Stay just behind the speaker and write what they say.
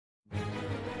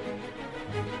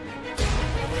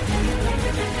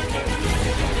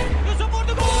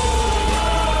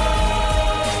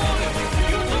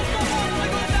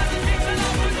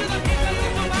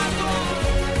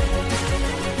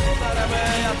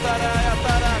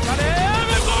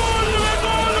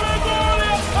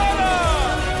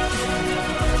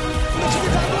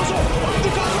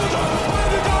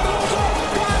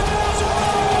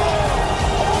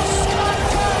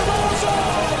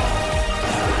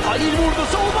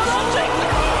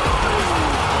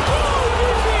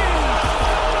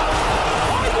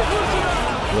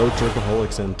Hello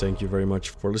Turkaholics, and thank you very much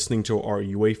for listening to our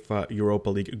UEFA Europa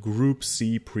League Group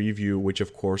C preview, which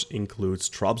of course includes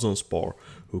Trabzonspor,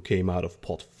 who came out of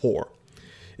pot 4.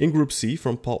 In Group C,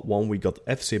 from pot 1 we got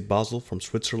FC Basel from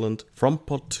Switzerland, from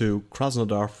pot 2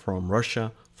 Krasnodar from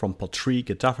Russia, from pot 3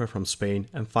 Getafe from Spain,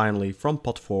 and finally from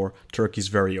pot 4 Turkey's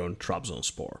very own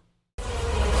Trabzonspor.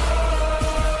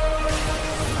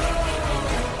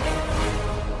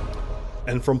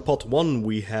 And from pot 1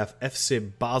 we have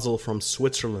FC Basel from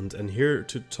Switzerland, and here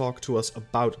to talk to us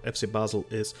about FC Basel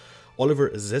is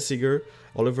Oliver Zessiger.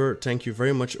 Oliver, thank you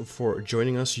very much for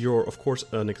joining us. You're of course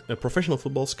a professional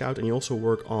football scout, and you also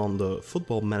work on the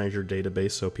Football Manager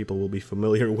database, so people will be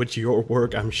familiar with your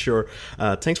work, I'm sure.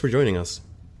 Thanks for joining us.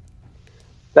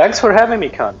 Thanks for having me,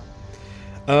 Khan.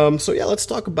 So let's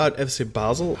talk about FC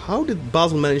Basel. How did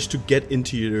Basel manage to get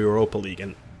into the Europa League?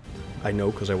 And I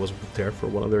know because I was there for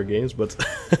one of their games, but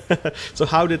so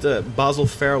how did Basel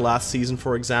fare last season,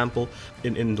 for example,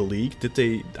 in the league? Did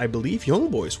they, I believe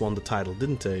Young Boys won the title,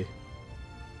 didn't they?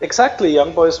 Exactly,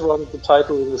 Young Boys won the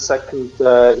title in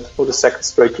for the second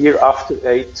straight year after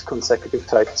 8 consecutive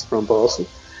titles from Basel.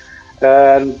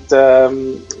 And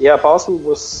Basel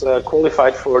was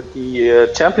qualified for the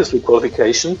Champions League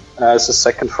qualification as a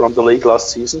second from the league last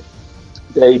season.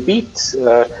 They beat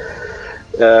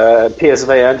PSV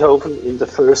Eindhoven in the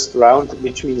first round,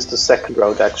 which means the second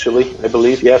round actually, I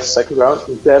believe, second round.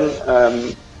 And then,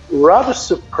 rather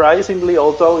surprisingly,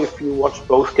 although if you watch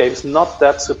both games, not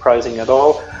that surprising at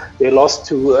all, they lost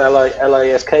to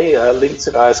LASK, Linz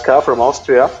ASK from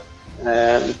Austria.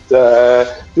 And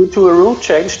due to a rule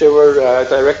change, they were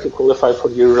directly qualified for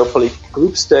the Europa League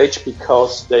group stage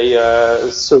because they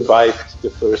survived the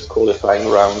first qualifying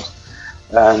round.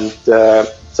 And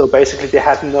so basically they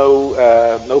had no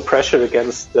pressure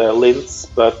against Linz,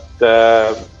 but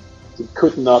they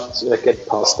could not get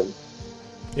past them.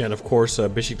 Yeah, and of course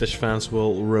Besiktas fans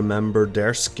will remember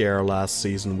their scare last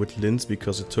season with Linz,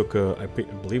 because it took, I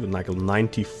believe, like a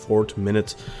 94th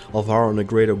minute Alvaro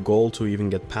Negredo goal to even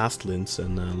get past Linz.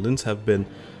 And Linz have been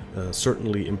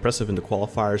certainly impressive in the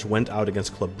qualifiers, went out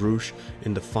against Club Brugge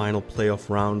in the final playoff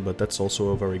round, but that's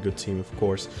also a very good team, of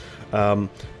course.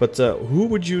 But who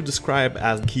would you describe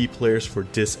as key players for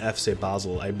this FC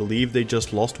Basel? I believe they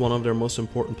just lost one of their most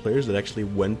important players that actually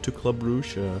went to Club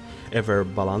Brugge, Ever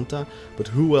Balanta. But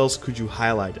who else could you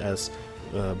highlight as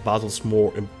Basel's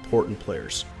more important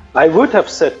players? I would have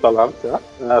said Balanta,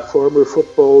 former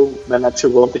Football Manager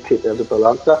wonderkid Ever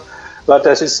Balanta. But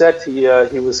as you said, he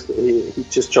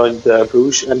just joined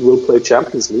Bruges and will play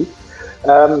Champions League.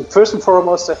 First and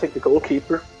foremost, I think the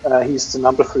goalkeeper. He's the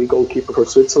number 3 goalkeeper for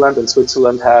Switzerland, and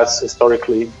Switzerland has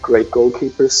historically great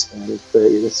goalkeepers. And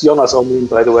it's Jonas Omlin,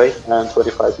 by the way, and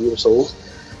 25 years old.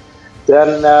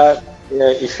 Then,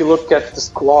 if you look at the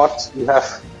squad, you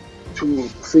have to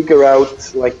figure out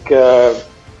the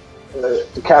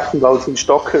captain Valentin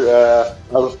Stocker.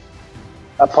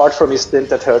 Apart from his stint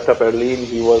at Hertha Berlin,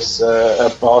 he was a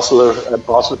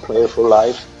Basel player for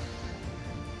life.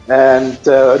 And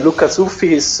Luca Zuffi,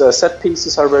 his set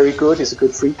pieces are very good. He's a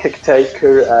good free kick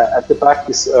taker. At the back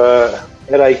is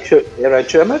Eray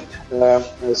Cömert,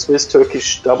 a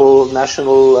Swiss-Turkish double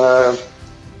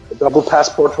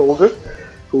passport holder,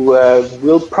 who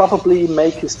will probably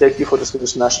make his debut for the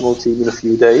Swiss national team in a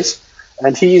few days.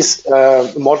 And he's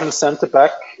a modern centre-back,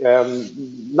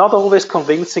 not always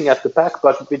convincing at the back,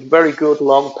 but with very good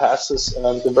long passes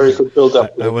and a very good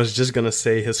build-up. I was just going to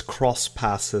say his cross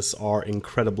passes are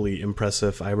incredibly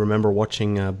impressive. I remember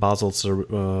watching Basel's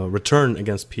return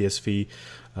against PSV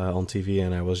on TV,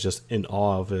 and I was just in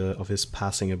awe of his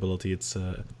passing ability. It's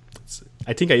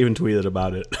I think I even tweeted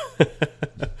about it.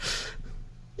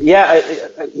 He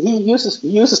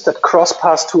uses that cross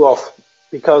pass too often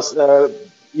because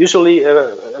usually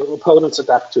opponents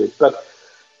adapt to it. But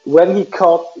when he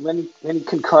can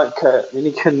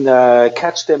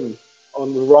catch them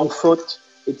on the wrong foot,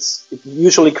 it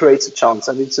usually creates a chance,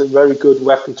 and it's a very good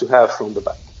weapon to have from the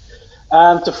back.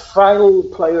 And the final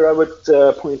player I would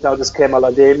point out is Kemal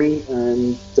Ademi,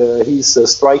 and he's a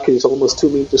striker. He's almost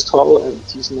 2 meters tall, and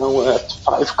he's now at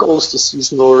 5 goals this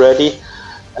season already.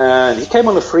 And he came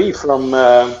on a free from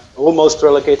almost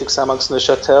relegated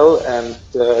Xamax-Neuchâtel and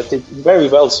did very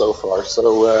well so far.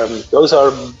 So those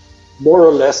are more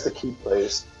or less the key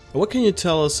players. What can you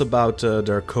tell us about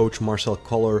their coach Marcel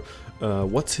Koller?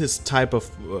 what's his type of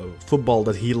football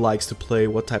that he likes to play?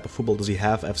 What type of football does he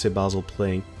have FC Basel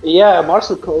playing? Yeah,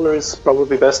 Marcel Kohler is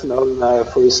probably best known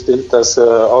for his stint as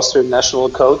Austrian national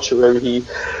coach, where he,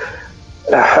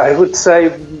 I would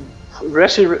say,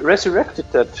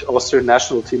 resurrected that Austrian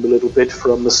national team a little bit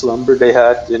from the slumber they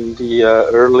had in the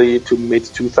early to mid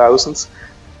 2000s.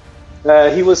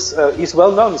 He's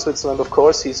well known in Switzerland, of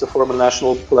course. He's a former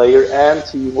national player, and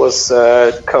he was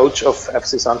coach of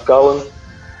FC St. Gallen,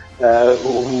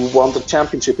 who won the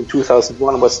championship in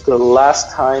 2001. It was the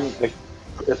last time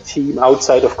a team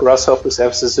outside of Grasshoppers,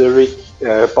 FC Zurich,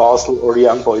 Basel, or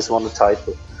Young Boys won the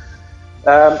title.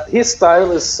 His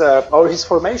style is, or his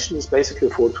formation is basically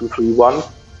a 4-2-3-1.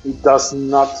 He does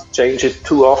not change it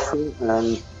too often,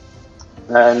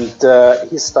 and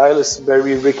his style is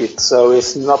very rigid, so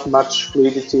it's not much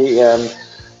fluidity, and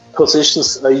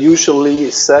positions are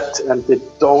usually set and they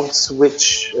don't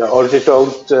switch or they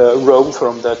don't roam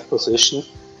from that position,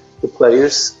 the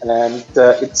players, and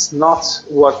it's not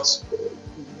what,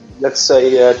 let's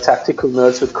say, tactical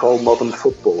nerds would call modern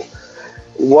football.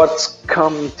 What's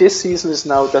come this season is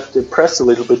now that they press a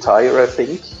little bit higher, I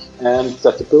think, and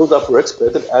that the build-up works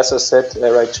better. As I said,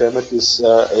 Rai Chermet is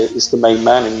the main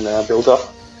man in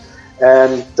build-up,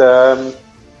 and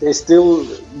they still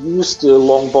use the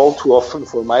long ball too often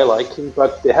for my liking,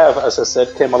 but they have, as I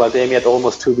said, Kemal Ademi at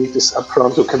almost 2 meters up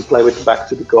front who can play it back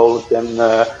to the goal and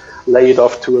then lay it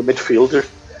off to a midfielder,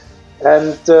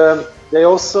 and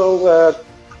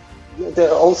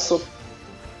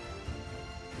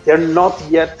they're not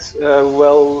yet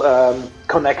well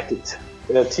connected.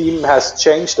 The team has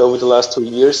changed over the last 2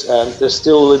 years, and there's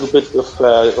still a little bit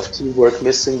of teamwork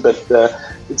missing, but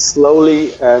it's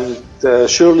slowly and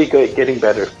surely getting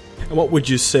better. And what would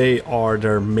you say are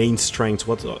their main strengths?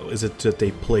 What is it that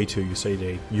they play to? You say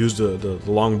they use the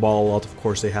long ball a lot. Of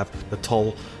course, they have the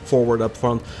tall forward up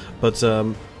front. But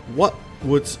what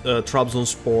would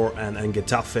Trabzonspor and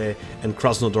Getafe and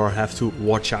Krasnodar have to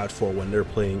watch out for when they're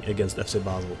playing against FC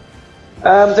Basel?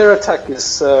 Their attack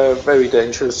is very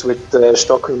dangerous with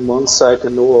Stocker on one side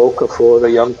and Noah Okafor,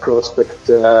 a young prospect,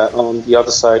 on the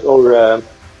other side, or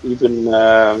even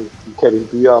Kevin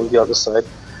Buya on the other side,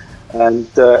 and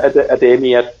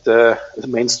Ademi at the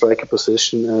main striker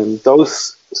position. And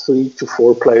those 3 to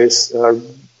 4 players are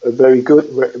very good,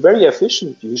 very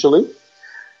efficient usually.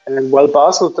 And while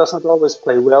Basel does not always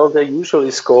play well, they usually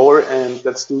score, and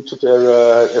that's due to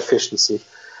their efficiency.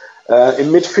 In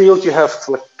midfield, you have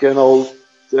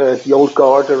the old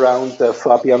guard around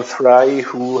Fabian Frey,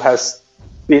 who has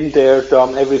been there,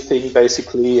 done everything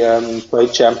basically,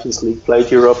 played Champions League,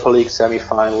 played Europa League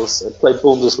semi-finals, played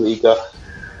Bundesliga.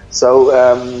 So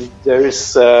there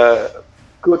is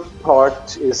good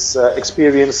part is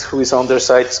experience who is on their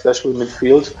side, especially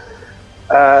midfield.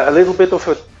 A little bit of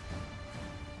a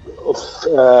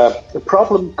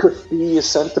problem could be a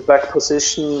centre-back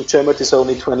position. Chermet is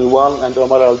only 21 and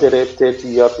Omar Alderete,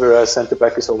 the other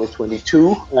centre-back, is only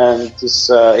 22, and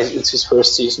it's his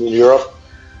first season in Europe.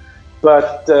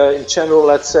 But in general,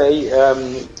 let's say,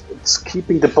 it's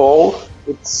keeping the ball,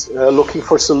 it's looking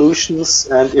for solutions,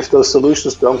 and if those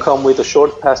solutions don't come with a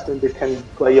short pass, then they can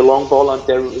play a long ball, and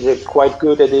they're quite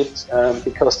good at it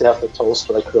because they have the tall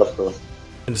striker up front.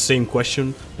 And the same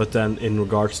question, but then in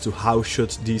regards to how should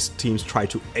these teams try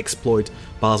to exploit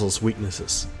Basel's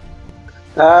weaknesses?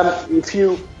 If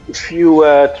you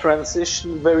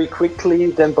transition very quickly,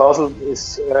 then Basel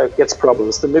gets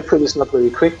problems. The midfield is not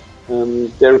very quick.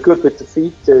 They're good with the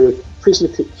feet. They're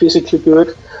physically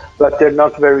good, but they're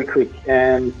not very quick.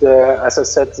 And as I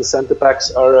said, the centre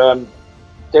backs are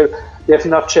they've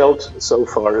not gelled so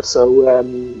far. So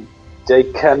they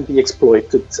can be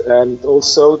exploited, and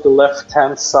also the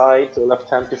left-hand side, the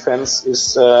left-hand defense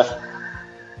is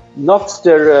not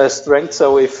their strength.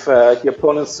 So if the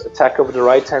opponents attack over the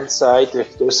right-hand side,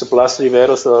 if there's a Blas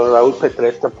Riveros or Raúl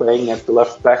Petretta playing at the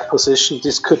left-back position,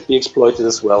 this could be exploited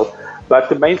as well. But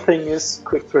the main thing is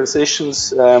quick transitions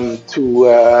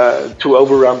to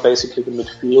overrun basically the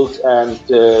midfield, and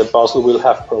Basel will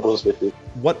have problems with it.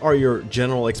 What are your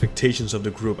general expectations of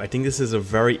the group? I think this is a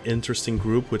very interesting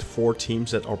group with 4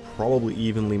 teams that are probably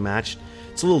evenly matched.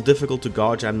 It's a little difficult to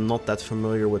gauge. I'm not that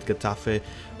familiar with Getafe.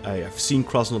 I've seen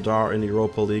Krasnodar in the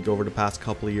Europa League over the past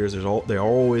couple of years. They are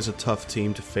always a tough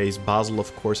team to face. Basel,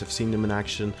 of course, I've seen them in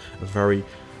action, a very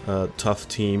tough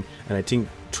team. And I think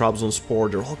Trabzonspor,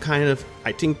 they're all kind of,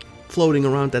 I think, floating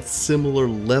around that similar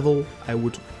level, I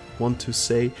would want to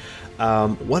say.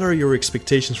 What are your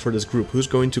expectations for this group? Who's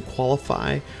going to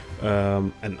qualify?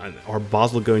 And are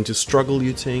Basel going to struggle,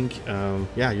 you think?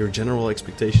 Your general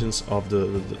expectations of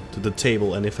the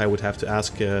table, and if I would have to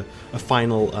ask a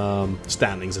final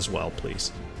standings as well,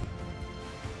 please.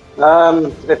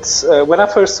 It's when I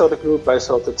first saw the group, I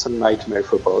thought it's a nightmare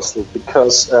for Basel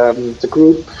because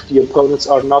the opponents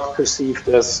are not perceived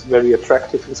as very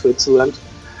attractive in Switzerland,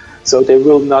 so they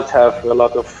will not have a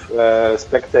lot of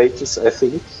spectators, I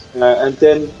think. And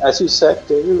then, as you said,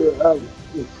 they're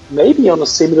maybe on a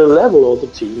similar level, all the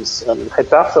teams.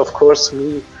 Getafe, of course,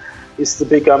 me is the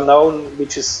big unknown,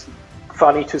 which is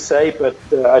funny to say, but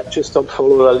I just don't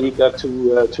follow La Liga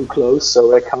too close,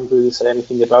 so I can't really say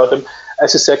anything about them.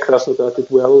 As you said, Krasnodar did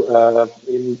well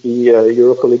in the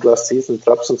Europa League last season,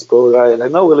 Trabzonspor, and I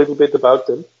know a little bit about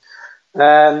them.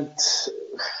 And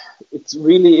it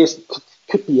really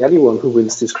could be anyone who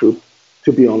wins this group,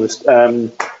 to be honest.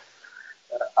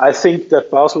 I think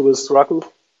that Basel will struggle,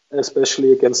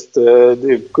 especially against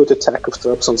the good attack of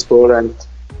Trabzonspor and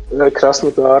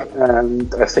Krasnodar,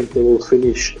 and I think they will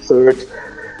finish third.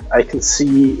 I can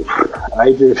see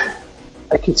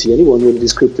anyone win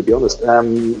this group, to be honest.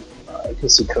 I can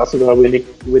see Krasnodar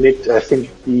win it. I think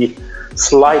the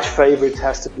slight favorite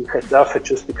has to be Getafe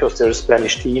just because they're a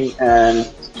Spanish team, and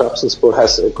Trabzonspor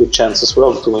has a good chance as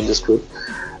well to win this group.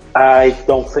 I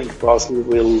don't think Basel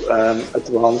will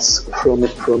advance from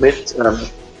it.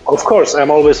 Of course,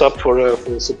 I'm always up for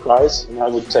a surprise, and I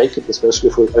would take it, especially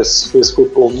as Swiss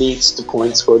football needs the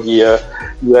points for the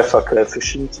UEFA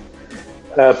coefficient.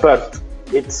 But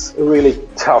it's really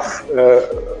tough.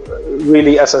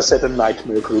 Really, as I said, a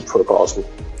nightmare group for Basel.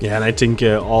 Yeah, and I think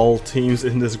all teams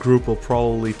in this group will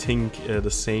probably think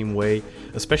the same way,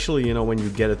 especially, when you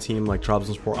get a team like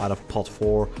Trabzonspor out of pot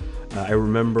 4. I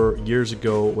remember years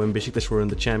ago when Besiktas were in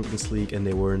the Champions League and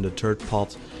they were in the third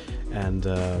pot, and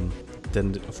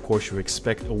then of course you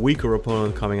expect a weaker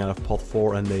opponent coming out of pot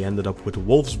 4, and they ended up with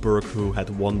Wolfsburg, who had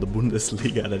won the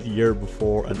Bundesliga that year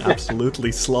before and absolutely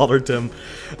slaughtered them.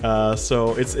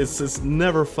 So it's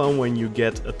never fun when you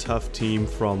get a tough team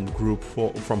from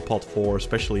pot 4,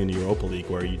 especially in the Europa League,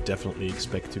 where you definitely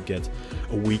expect to get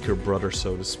a weaker brother,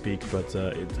 so to speak. But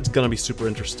it's gonna be super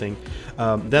interesting.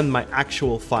 Then my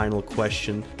actual final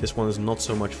question. This one is not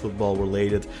so much football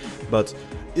related, but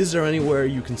is there anywhere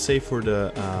you can say for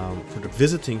the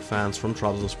visiting fans from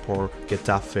Trabzonspor,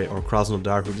 Getafe, or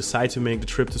Krasnodar who decide to make the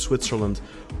trip to Switzerland,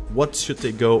 what should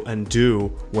they go and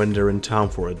do when they're in town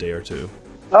for a day or two?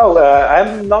 Oh,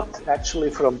 I'm not actually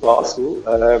from Basel.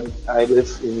 I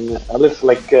live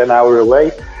like an hour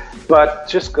away, but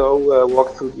just go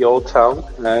walk through the old town,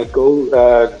 go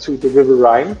to the River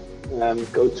Rhine,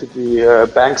 go to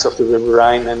the banks of the River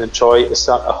Rhine and enjoy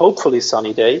a hopefully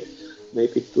sunny day.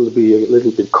 Maybe it will be a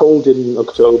little bit cold in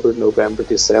October, November,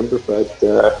 December, but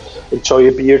enjoy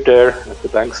a beer there at the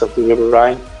banks of the River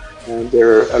Rhine. And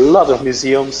there are a lot of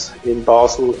museums in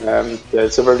Basel, and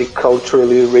it's a very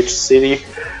culturally rich city.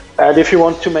 And if you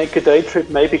want to make a day trip,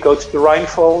 maybe go to the Rhine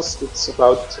Falls. It's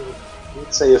about,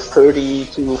 let's say, a 30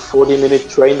 to 40-minute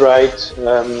train ride.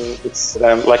 It's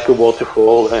like a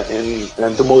waterfall,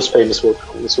 and the most famous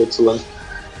waterfall in Switzerland.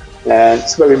 And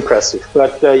it's very impressive.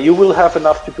 But you will have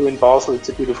enough to do in Basel. It's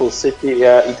a beautiful city.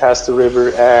 It has the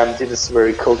river, and it is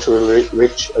very culturally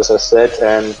rich, as I said.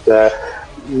 And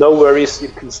no worries, you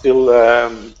can still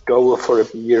go for a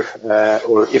beer.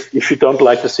 Or if you don't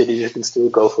like the city, you can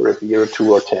still go for a beer or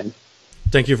 2 or 10.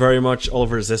 Thank you very much,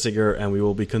 Oliver Zessiger, and we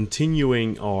will be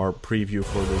continuing our preview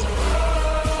for this.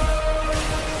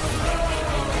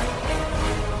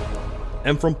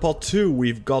 And from pot 2,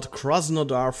 we've got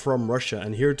Krasnodar from Russia,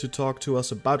 and here to talk to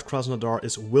us about Krasnodar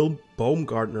is Will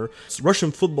Baumgartner,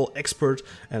 Russian football expert,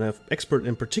 and an expert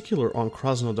in particular on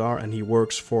Krasnodar, and he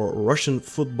works for Russian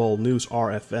Football News,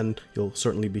 RFN. You'll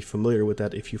certainly be familiar with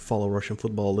that if you follow Russian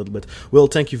football a little bit. Will,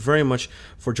 thank you very much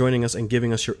for joining us and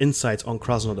giving us your insights on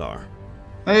Krasnodar.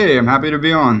 Hey, I'm happy to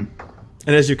be on.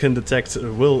 And as you can detect,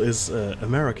 Will is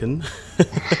American.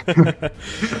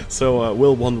 So,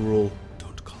 Will, one rule.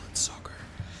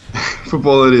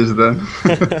 Football it is then.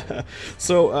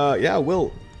 So,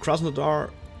 Will,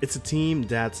 Krasnodar, it's a team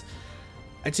that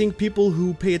I think people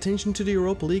who pay attention to the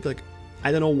Europa League, like,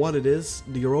 I don't know what it is,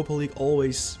 the Europa League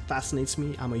always fascinates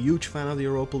me. I'm a huge fan of the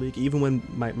Europa League. Even when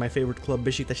my favorite club,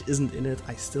 Besiktas, isn't in it,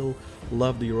 I still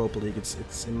love the Europa League.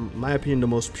 It's, in my opinion, the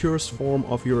most purest form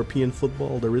of European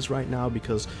football there is right now,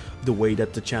 because of the way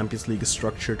that the Champions League is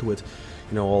structured with,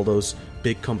 all those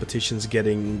big competitions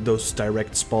getting those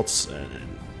direct spots.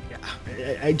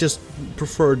 I just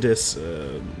prefer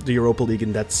the Europa League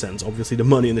in that sense. Obviously, the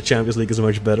money in the Champions League is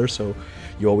much better, so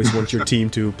you always want your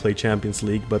team to play Champions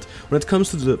League. But when it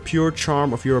comes to the pure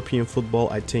charm of European football,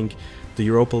 I think the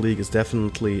Europa League is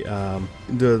definitely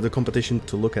the competition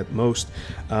to look at most.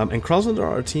 And Krasnodar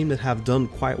are a team that have done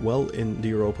quite well in the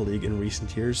Europa League in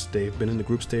recent years. They've been in the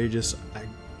group stages.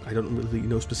 I don't really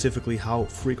know specifically how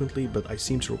frequently, but I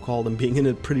seem to recall them being in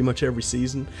it pretty much every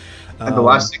season. And the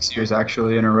last 6 years,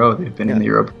 actually, in a row, they've been in the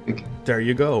Europa League. There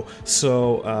you go.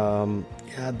 So,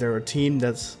 they're a team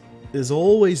that is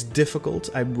always difficult.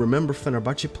 I remember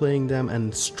Fenerbahce playing them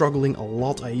and struggling a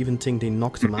lot. I even think they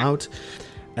knocked them out.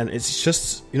 And it's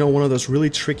just, one of those really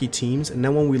tricky teams. And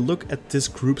then when we look at this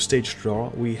group stage draw,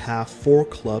 we have 4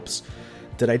 clubs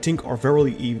that I think are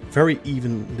very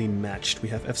evenly matched. We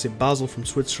have FC Basel from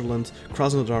Switzerland,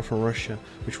 Krasnodar from Russia,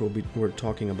 which we're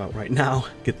talking about right now,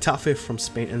 Getafe from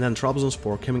Spain, and then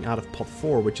Trabzonspor coming out of Pot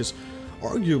 4, which is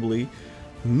arguably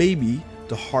maybe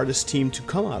the hardest team to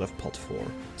come out of Pot 4.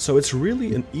 So it's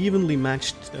really an evenly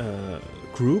matched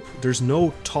group. There's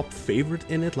no top favorite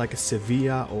in it, like a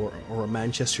Sevilla or a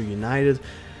Manchester United,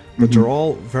 but they're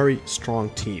all very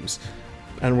strong teams.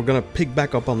 And we're going to pick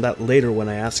back up on that later when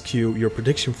I ask you your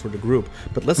prediction for the group.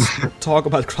 But let's talk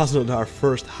about Krasnodar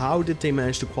first. How did they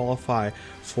manage to qualify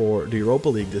for the Europa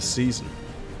League this season?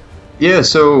 Yeah,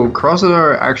 so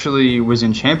Krasnodar actually was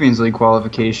in Champions League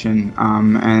qualification,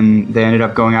 and they ended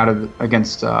up going out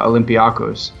against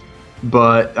Olympiacos.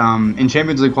 But in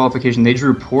Champions League qualification, they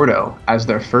drew Porto as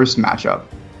their first matchup.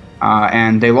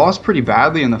 And they lost pretty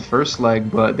badly in the first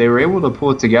leg, but they were able to pull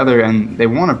it together, and they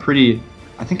won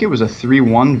I think it was a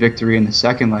 3-1 victory in the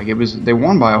second leg. They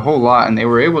won by a whole lot, and they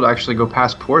were able to actually go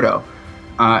past Porto.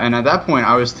 And at that point,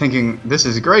 I was thinking, this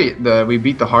is great. We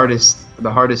beat the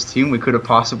hardest team we could have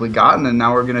possibly gotten, and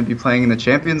now we're going to be playing in the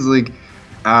Champions League.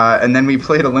 And then we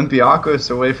played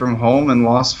Olympiacos away from home and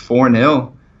lost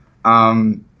 4-0.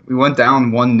 We went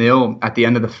down 1-0 at the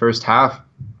end of the first half.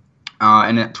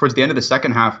 And towards the end of the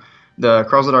second half, the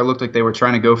Krasnodar looked like they were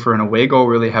trying to go for an away goal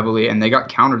really heavily, and they got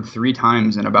countered 3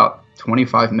 times in about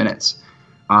 25 minutes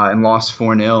and lost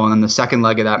 4-0. And then the second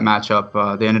leg of that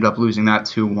matchup, they ended up losing that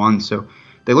 2-1. So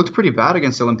they looked pretty bad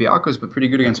against Olympiacos, but pretty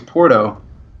good against Porto.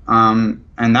 And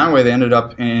that way they ended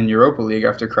up in Europa League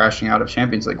after crashing out of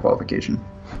Champions League qualification.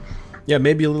 Yeah,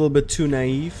 maybe a little bit too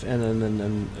naive.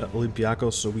 And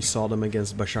Olympiacos, so we saw them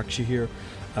against Başakşehir here.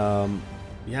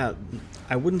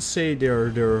 I wouldn't say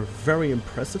they're a very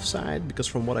impressive side, because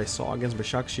from what I saw against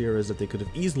Başakşehir is that they could have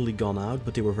easily gone out,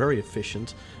 but they were very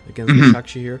efficient against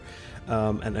Başakşehir.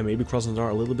 And maybe Krasnodar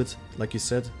a little bit, like you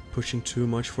said, pushing too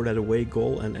much for that away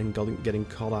goal and getting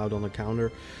caught out on the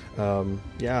counter.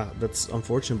 That's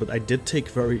unfortunate, but I did take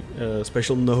very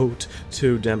special note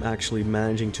to them actually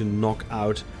managing to knock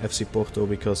out FC Porto,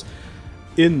 because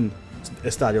in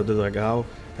Estádio do Dragão,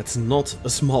 that's not a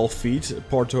small feat.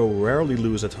 Porto rarely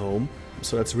lose at home,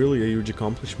 so that's really a huge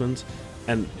accomplishment.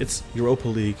 And it's Europa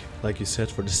League, like you said,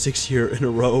 for the 6th year in a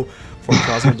row for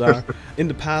Krasnodar. In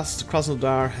the past,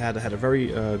 Krasnodar had a very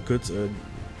good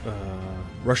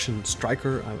Russian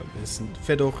striker,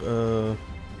 Fedor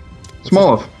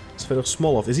Smolov. Fedor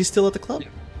Smolov. Is he still at the club?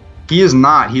 He is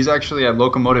not. He's actually at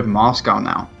Lokomotiv Moscow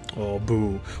now. Oh,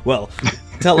 boo. Well,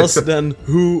 tell us then,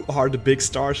 who are the big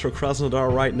stars for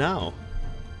Krasnodar right now?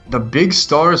 The big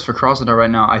stars for Krasnodar right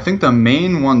now, I think the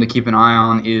main one to keep an eye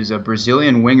on is a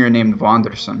Brazilian winger named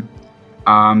Wanderson.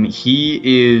 He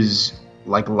is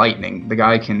like lightning. The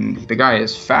guy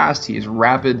is fast. He is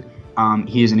rapid.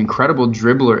 He is an incredible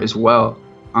dribbler as well.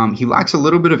 He lacks a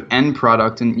little bit of end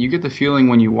product, and you get the feeling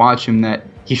when you watch him that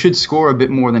he should score a bit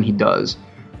more than he does.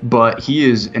 But he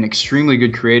is an extremely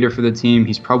good creator for the team.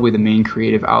 He's probably the main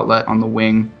creative outlet on the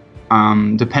wing.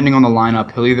 Depending on the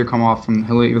lineup, he'll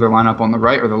either line up on the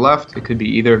right or the left. It could be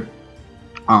either.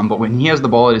 But when he has the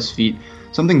ball at his feet,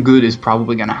 something good is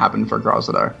probably going to happen for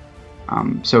Krasnodar.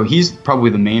 So he's probably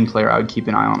the main player I would keep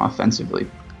an eye on offensively.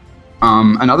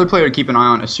 Another player to keep an eye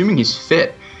on, assuming he's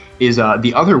fit, is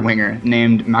the other winger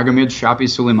named Magomed Shapi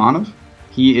Suleimanov.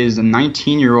 He is a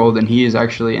 19-year-old, and he is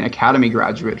actually an academy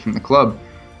graduate from the club.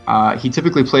 He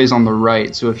typically plays on the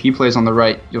right, so if he plays on the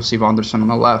right, you'll see Wanderson on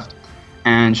the left.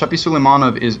 And Shapi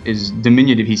Suleimanov is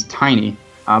diminutive. He's tiny,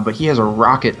 but he has a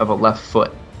rocket of a left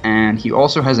foot, and he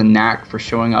also has a knack for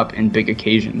showing up in big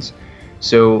occasions.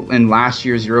 So in last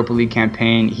year's Europa League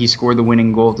campaign, he scored the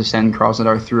winning goal to send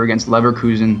Krasnodar through against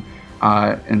Leverkusen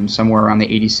in somewhere around the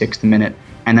 86th minute.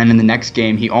 And then in the next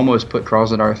game, he almost put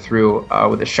Krasnodar through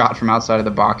with a shot from outside of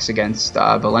the box against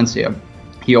Valencia.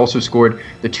 He also scored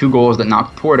the 2 goals that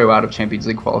knocked Porto out of Champions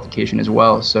League qualification as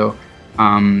well. So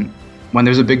when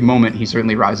there's a big moment, he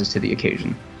certainly rises to the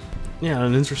occasion. Yeah,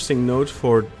 an interesting note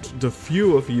for the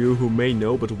few of you who may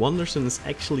know, but Wanderson is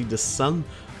actually the son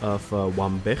of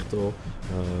Wamberto,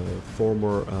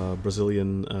 former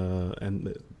Brazilian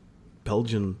and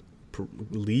Belgian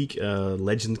league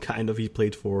legend, kind of. He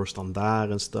played for Standard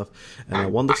and stuff.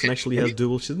 And Wanderson actually has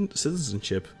dual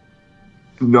citizenship.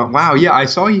 No, wow, yeah, I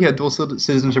saw he had dual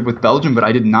citizenship with Belgium, but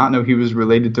I did not know he was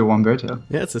related to Wamberto.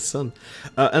 Yeah, it's his son.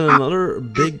 And another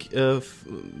big, how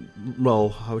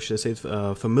should I say it,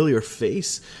 familiar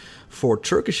face for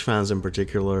Turkish fans in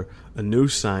particular, a new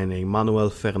signing, Manuel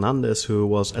Fernandes, who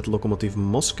was at Lokomotiv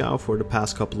Moscow for the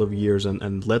past couple of years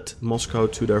and led Moscow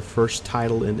to their first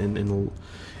title in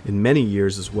many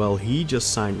years as well. He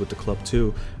just signed with the club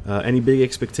too. Any big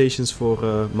expectations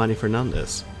for Manny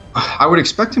Fernandes? I would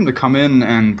expect him to come in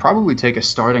and probably take a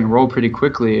starting role pretty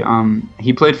quickly.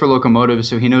 He played for Lokomotiv,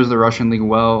 so he knows the Russian league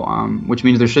well, which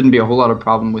means there shouldn't be a whole lot of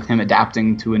problem with him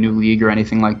adapting to a new league or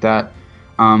anything like that.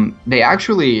 They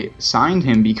actually signed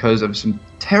him because of some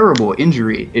terrible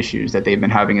injury issues that they've been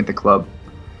having at the club.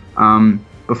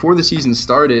 Before the season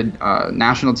started,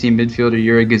 national team midfielder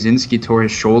Yuri Gazinski tore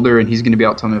his shoulder, and he's going to be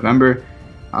out till November.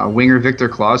 Winger Victor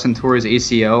Clausen tore his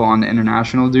ACL on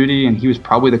international duty, and he was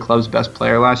probably the club's best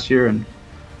player last year. And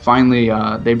finally,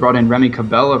 they brought in Remy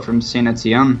Cabella from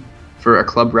Saint-Etienne for a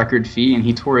club record fee, and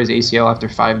he tore his ACL after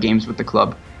 5 games with the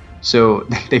club. So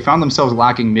they found themselves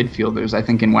lacking midfielders, I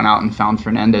think, and went out and found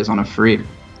Fernandes on a free.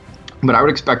 But I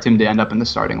would expect him to end up in the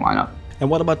starting lineup. And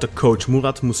what about the coach,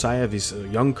 Murat Musayev? He's a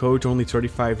young coach, only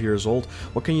 35 years old.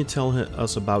 What can you tell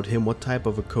us about him? What type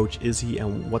of a coach is he,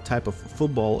 and what type of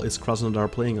football is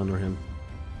Krasnodar playing under him?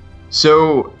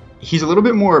 So he's a little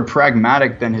bit more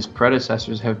pragmatic than his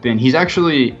predecessors have been.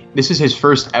 This is his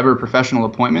first ever professional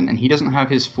appointment, and he doesn't have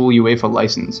his full UEFA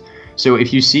license. So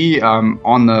if you see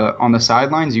on the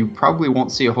sidelines, you probably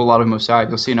won't see a whole lot of Musayev.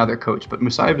 You'll see another coach, but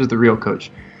Musayev is the real coach.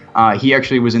 He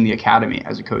actually was in the academy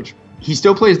as a coach. He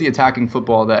still plays the attacking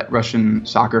football that Russian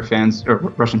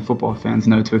football fans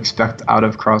know to expect out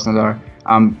of Krasnodar.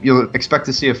 You'll expect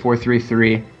to see a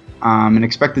 4-3-3 and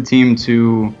expect the team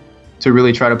to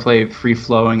really try to play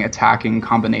free-flowing, attacking,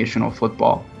 combinational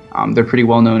football. They're pretty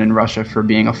well known in Russia for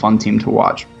being a fun team to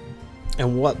watch.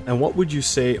 And what would you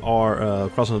say are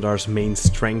Krasnodar's main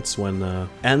strengths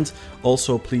and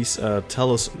also please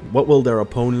tell us, what will their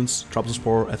opponents,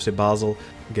 Trabzonspor, FC Basel,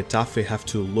 Getafe, have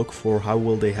to look for? How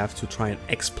will they have to try and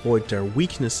exploit their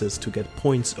weaknesses to get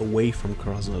points away from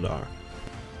Krasnodar?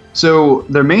 So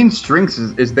their main strengths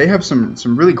is they have some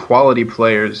really quality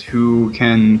players who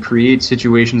can create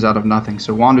situations out of nothing.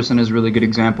 So Wanderson is a really good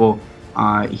example.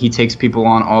 He takes people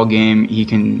on all game.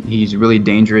 He's really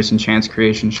dangerous in chance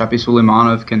creation. Shapi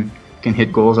Suleimanov can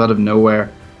hit goals out of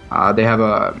nowhere. They have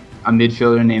a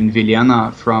midfielder named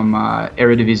Viliana from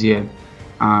Eredivisie,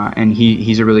 and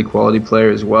he's a really quality player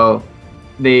as well.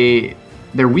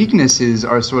 Their weaknesses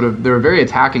are they're a very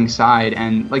attacking side,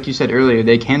 and like you said earlier,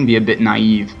 they can be a bit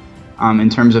naive in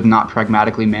terms of not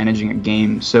pragmatically managing a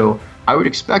game. So I would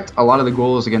expect a lot of the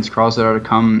goals against Krasnodar to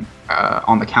come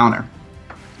on the counter,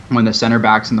 when the center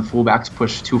backs and the fullbacks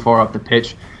push too far up the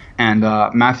pitch. And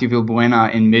Matthew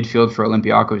Vilbuena in midfield for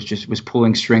Olympiacos just was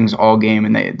pulling strings all game,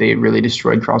 and they really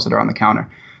destroyed Krasnodar on the counter.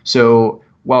 So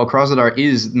while Krasnodar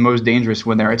is the most dangerous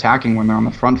when they're attacking, when they're on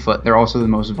the front foot, they're also the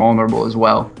most vulnerable as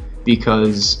well,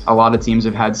 because a lot of teams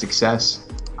have had success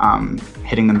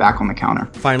hitting them back on the counter.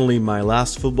 Finally, my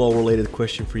last football-related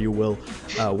question for you, Will.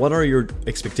 What are your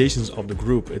expectations of the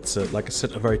group? It's, like I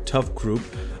said, a very tough group.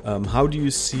 How do you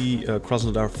see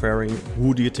Krasnodar faring?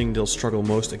 Who do you think they'll struggle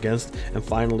most against? And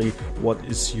finally, what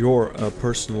is your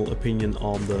personal opinion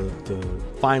on the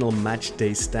final match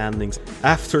day standings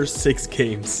after 6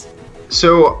 games?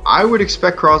 So I would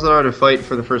expect Krasnodar to fight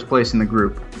for the first place in the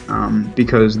group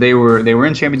because they were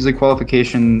in Champions League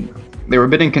qualification. They were a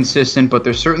bit inconsistent, but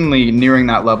they're certainly nearing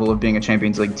that level of being a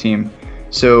Champions League team.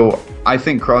 So I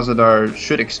think Krasnodar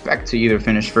should expect to either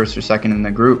finish first or second in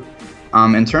the group.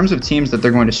 In terms of teams that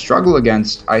they're going to struggle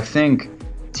against, I think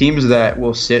teams that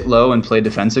will sit low and play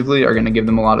defensively are going to give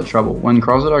them a lot of trouble. When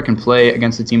Krasnodar can play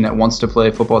against a team that wants to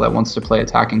play football, that wants to play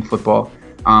attacking football,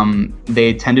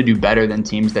 they tend to do better than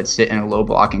teams that sit in a low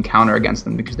block and counter against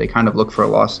them, because they kind of look for a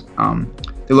loss.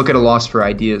 They look at a loss for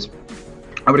ideas.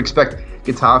 I would expect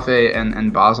Getafe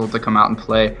and Basel to come out and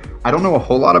play. I don't know a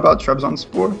whole lot about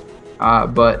Trabzonspor,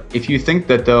 but if you think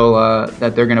that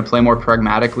they're going to play more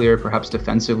pragmatically or perhaps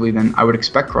defensively, then I would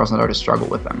expect Krasnodar to struggle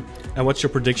with them. And what's your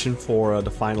prediction for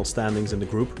the final standings in the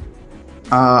group?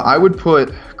 I would put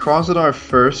Krasnodar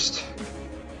first,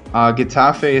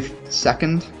 Getafe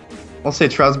second. I'll say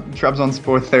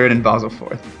Trabzonspor third and Basel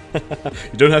fourth.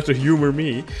 You don't have to humor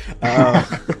me.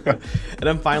 And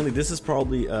then finally, this is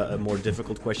probably a more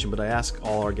difficult question, but I ask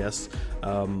all our guests.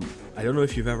 I don't know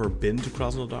if you've ever been to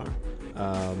Krasnodar,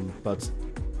 but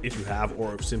if you have,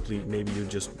 or simply maybe you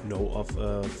just know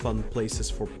of fun places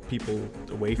for people,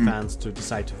 away fans, to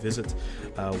decide to visit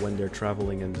when they're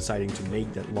traveling and deciding to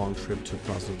make that long trip to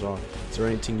Krasnodar. Is there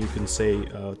anything you can say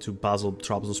to Basel,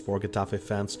 Trabzonspor, Getafe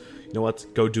fans? You know what?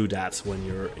 Go do that when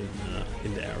you're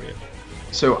in the area.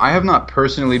 So I have not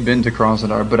personally been to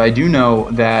Krasnodar, but I do know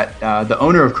that the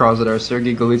owner of Krasnodar,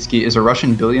 Sergei Golitsky, is a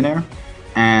Russian billionaire,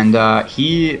 and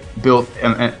he built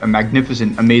a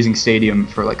magnificent, amazing stadium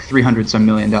for like $300-some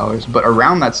million. But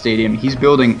around that stadium, he's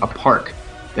building a park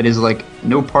that is like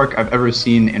no park I've ever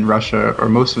seen in Russia or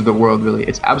most of the world, really.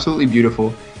 It's absolutely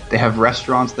beautiful. They have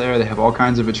restaurants there. They have all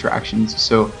kinds of attractions.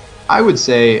 So I would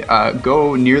say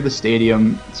go near the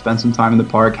stadium, spend some time in the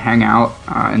park, hang out,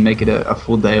 and make it a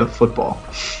full day of football.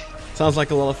 Sounds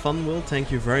like a lot of fun, Will.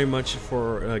 Thank you very much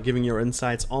for giving your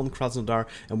insights on Krasnodar,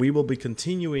 and we will be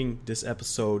continuing this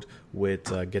episode with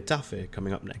Getafe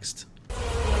coming up next.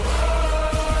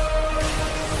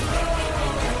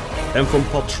 And from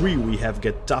pot 3 we have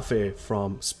Getafe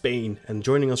from Spain, and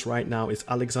joining us right now is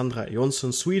Alexandra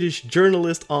Jonsson, Swedish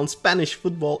journalist on Spanish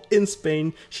football in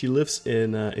Spain. She lives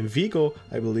in Vigo,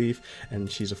 I believe, and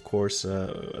she's of course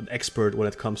an expert when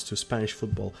it comes to Spanish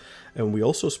football. And we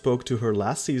also spoke to her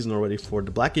last season already for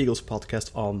the Black Eagles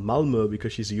podcast on Malmö,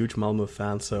 because she's a huge Malmö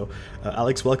fan. So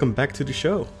Alex, welcome back to the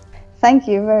show. Thank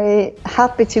you, very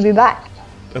happy to be back.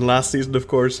 And last season, of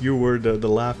course, you were the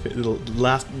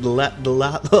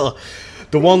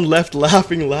one left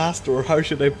laughing last, or how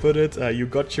should I put it? You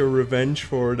got your revenge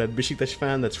for that Besiktas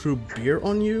fan that threw beer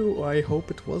on you. I hope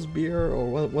it was beer, or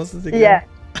what was it again? Yeah,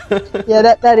 yeah,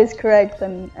 that is correct,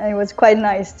 and it was quite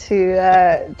nice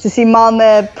to see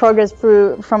Malmö progress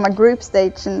through from a group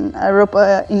stage in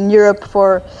Europe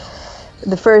for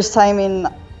the first time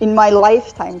in my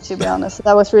lifetime, to be honest.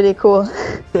 That was really cool.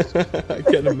 I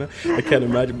can't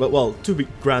imagine. But, well, to be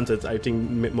granted, I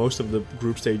think most of the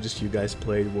group stages you guys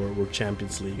played were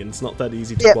Champions League, and it's not that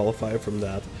easy to qualify from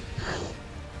that.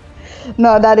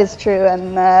 No, that is true,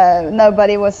 and but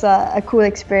it was a cool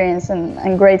experience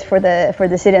and great for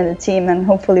the city and the team, and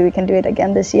hopefully we can do it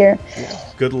again this year. Yeah.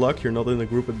 Good luck. You're not in the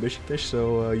group at Besiktas,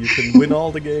 so you can win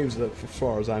all the games as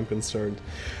far as I'm concerned.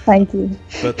 Thank you.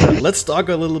 But let's talk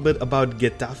a little bit about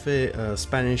Getafe,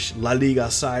 Spanish La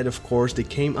Liga side, of course. They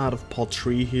came out of pot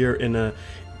 3 here in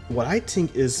what I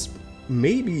think is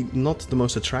maybe not the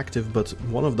most attractive, but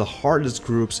one of the hardest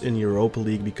groups in Europa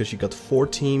League, because you got 4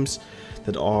 teams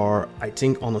that are, I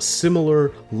think, on a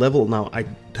similar level. Now, I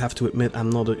have to admit, I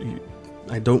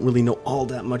don't really know all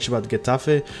that much about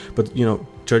Getafe, but, you know,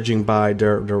 judging by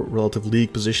their relative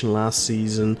league position last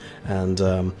season, and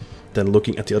then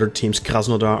looking at the other teams,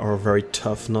 Krasnodar are very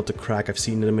tough not to crack. I've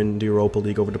seen them in the Europa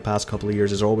League over the past couple of years.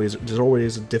 There's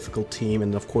always a difficult team,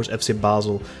 and of course FC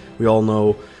Basel, we all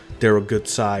know they're a good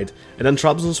side. And then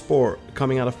Trabzonspor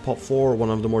coming out of pot 4, one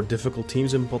of the more difficult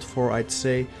teams in pot 4, I'd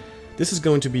say. This is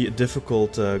going to be a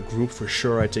difficult group for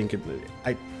sure. I think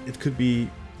it could be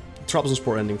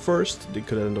Trabzonspor ending first. They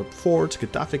could end up 4th.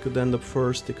 Getafe could end up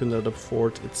 1st. They could end up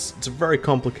 4th. It's a very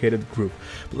complicated group.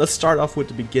 But let's start off with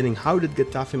the beginning. How did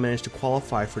Getafe manage to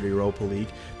qualify for the Europa League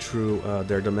through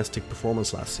their domestic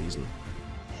performance last season?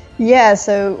 Yeah,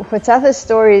 so Getafe's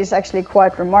story is actually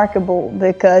quite remarkable,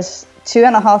 because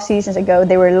 2.5 seasons ago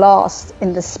they were lost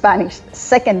in the Spanish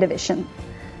 2nd division.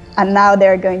 And now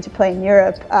they're going to play in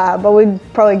Europe, but we'll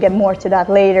probably get more to that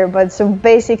later. But so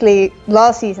basically,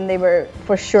 last season they were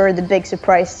for sure the big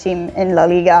surprise team in La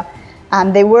Liga,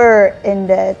 and they were in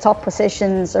the top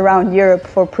positions around Europe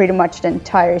for pretty much the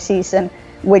entire season,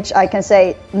 which I can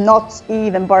say not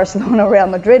even Barcelona or Real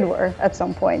Madrid were at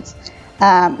some point.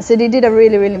 So they did a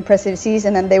really, really impressive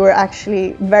season, and they were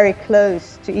actually very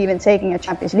close to even taking a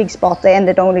Champions League spot. They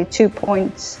ended only 2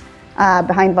 points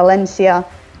behind Valencia.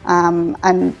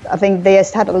 And I think they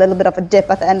just had a little bit of a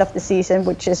dip at the end of the season,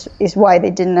 which is why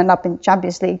they didn't end up in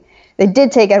Champions League. They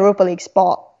did take a Europa League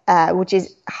spot, which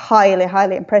is highly,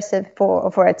 highly impressive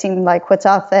for a team like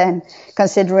Getafe, and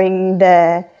considering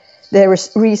the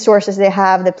resources they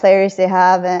have, the players they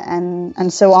have,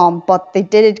 and so on. But they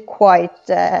did it quite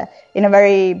in a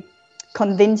very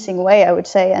convincing way, I would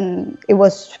say, and it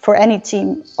was for any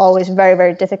team always very,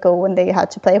 very difficult when they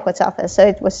had to play Getafe. So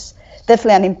it was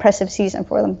definitely an impressive season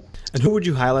for them. And who would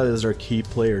you highlight as their key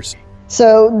players?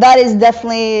 So that is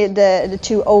definitely the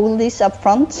 2 oldies up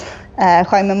front,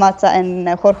 Jaime Mata and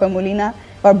Jorge Molina,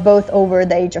 who are both over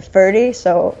the age of 30.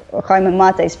 So Jaime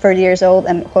Mata is 30 years old,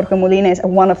 and Jorge Molina is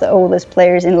one of the oldest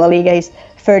players in La Liga. He's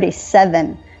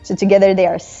 37. So together they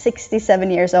are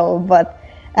 67 years old, but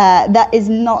that is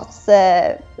not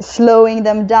slowing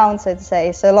them down, so to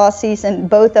say. So last season,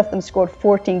 both of them scored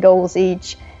 14 goals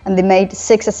each, and they made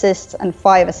 6 assists and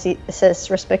 5 assists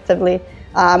respectively,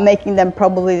 making them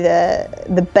probably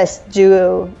the best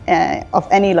duo of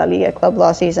any La Liga club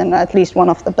last season, at least one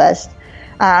of the best.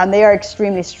 They are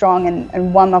extremely strong,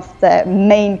 and one of the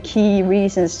main key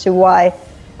reasons to why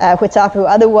Getafe, who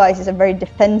otherwise is a very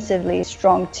defensively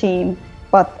strong team,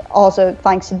 but also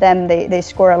thanks to them, they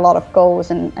score a lot of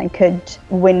goals and could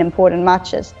win important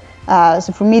matches.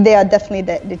 So for me, they are definitely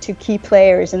the 2 key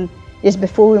players. And just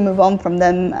before we move on from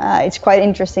them, it's quite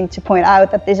interesting to point out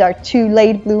that these are 2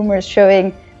 late bloomers,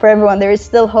 showing for everyone there is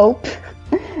still hope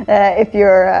if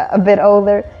you're a bit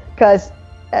older, because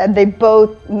they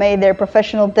both made their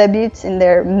professional debuts in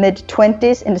their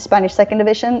mid-20s in the Spanish second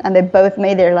division, and they both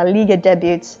made their La Liga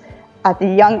debuts at the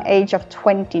young age of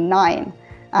 29.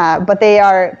 But they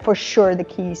are for sure the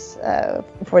keys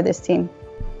for this team.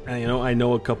 And I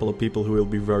know a couple of people who will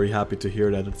be very happy to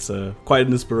hear that. It's quite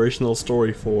an inspirational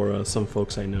story for some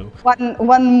folks I know.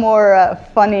 One more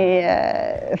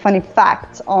funny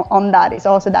fact on that is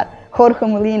also that Jorge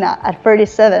Molina at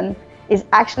 37 is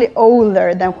actually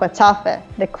older than Getafe,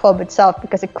 the club itself,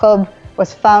 because the club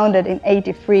was founded in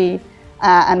 83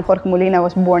 and Jorge Molina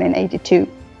was born in 82.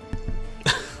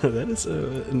 That is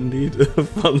indeed a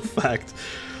fun fact.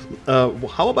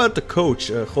 How about the coach,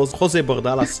 Jose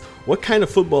Bordalas? What kind of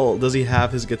football does he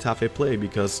have his Getafe play?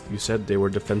 Because you said they were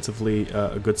defensively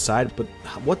a good side, but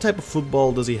what type of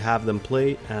football does he have them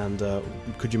play? And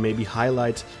could you maybe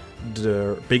highlight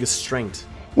their biggest strength?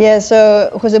 Yeah, so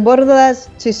Jose Bordalas,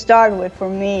 to start with, for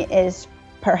me, is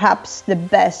perhaps the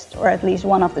best, or at least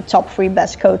one of the top 3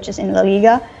 best coaches in La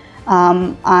Liga,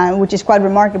 which is quite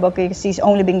remarkable because he's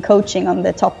only been coaching on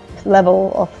the top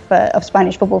level of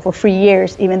Spanish football for 3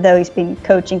 years, even though he's been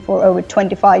coaching for over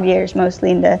 25 years,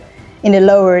 mostly in the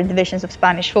lower divisions of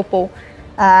Spanish football.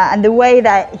 And the way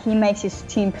that he makes his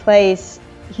team play,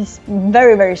 he's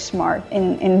very, very smart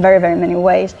in very, very many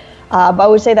ways. But I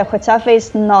would say that Getafe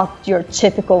is not your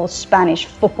typical Spanish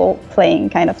football playing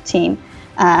kind of team.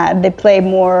 They play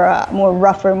more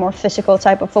rougher, more physical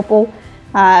type of football.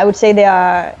 I would say they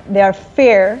are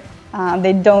fair.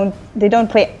 They don't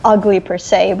play ugly per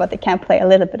se, but they can play a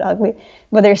little bit ugly.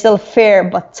 But they're still fair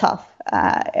but tough.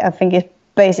 I think it's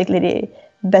basically the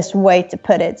best way to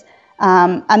put it.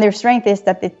 And their strength is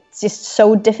that it's just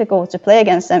so difficult to play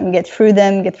against them, get through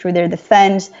their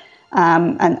defense,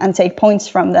 and take points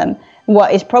from them.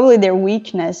 What is probably their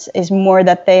weakness is more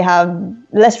that they have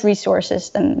less resources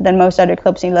than most other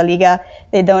clubs in La Liga.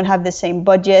 They don't have the same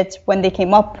budget. When they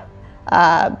came up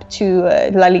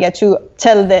to La Liga to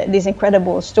tell this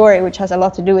incredible story, which has a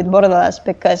lot to do with Bordalas,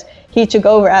 because he took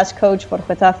over as coach for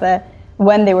Getafe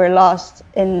when they were lost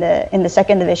in the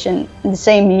second division. In the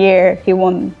same year, he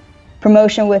won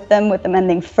promotion with them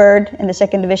ending 3rd in the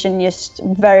second division, just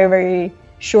very, very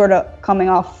short of coming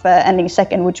off ending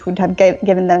 2nd, which would have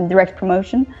given them direct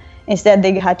promotion. Instead,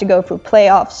 they had to go through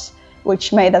playoffs,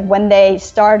 which made that when they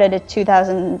started the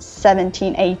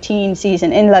 2017-18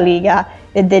 season in La Liga,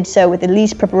 they did so with the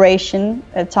least preparation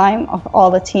time of all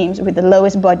the teams, with the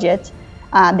lowest budget.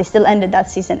 They still ended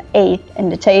that season 8th in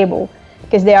the table,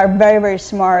 because they are very, very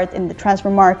smart in the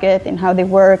transfer market, in how they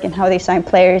work and how they sign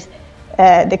players.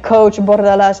 The coach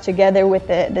Bordalas, together with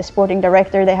the sporting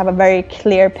director, they have a very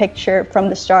clear picture from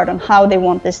the start on how they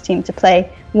want this team to play,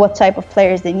 what type of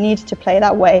players they need to play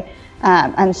that way,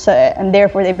 and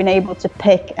therefore they've been able to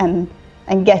pick and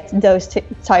get those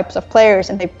types of players,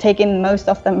 and they've taken most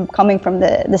of them coming from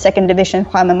the second division,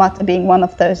 Jaime Mata being one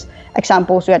of those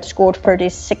examples, who had scored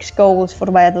 36 goals for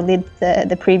Valladolid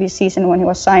the previous season when he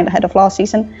was signed ahead of last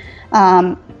season.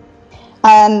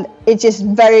 And it's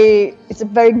a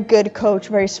very good coach,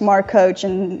 very smart coach,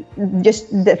 and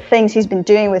just the things he's been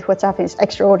doing with Getafe is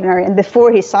extraordinary. And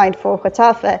before he signed for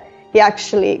Getafe, he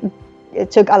actually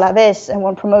took Alaves and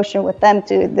won promotion with them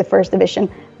to the first division,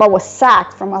 but was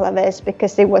sacked from Alaves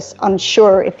because he was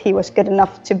unsure if he was good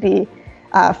enough to be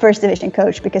first division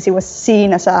coach, because he was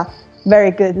seen as a very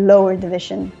good lower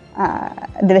divisions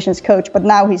coach. But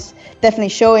now he's definitely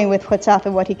showing with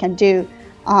Getafe what he can do.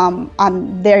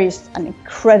 And there is an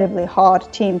incredibly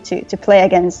hard team to play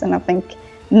against, and I think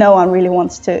no one really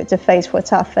wants to face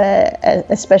Getafe,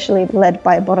 especially led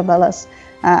by Bordalas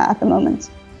at the moment.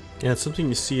 Yeah, it's something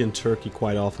you see in Turkey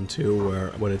quite often too, where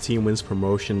when a team wins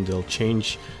promotion, they'll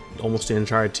change almost the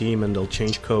entire team and they'll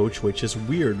change coach, which is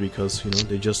weird because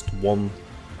they just won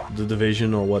the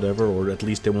division or whatever, or at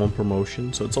least they won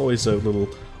promotion. So it's always a little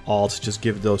odds just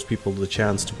give those people the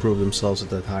chance to prove themselves at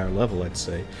that higher level, I'd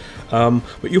say.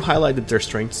 But you highlighted their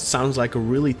strengths. Sounds like a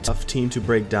really tough team to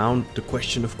break down. The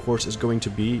question, of course, is going to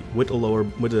be with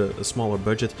a smaller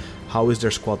budget, how is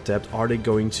their squad depth? Are they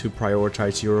going to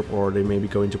prioritize Europe, or are they maybe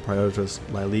going to prioritize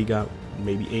La Liga?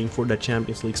 Maybe aim for that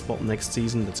Champions League spot next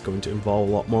season. That's going to involve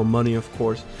a lot more money, of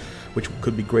course, which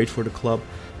could be great for the club.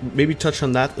 Maybe touch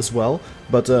on that as well.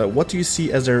 But what do you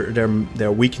see as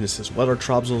their weaknesses? What are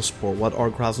Trabzonspor? What are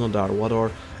Krasnodar? What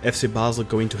are FC Basel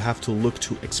going to have to look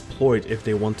to exploit if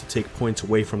they want to take points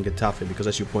away from Getafe? Because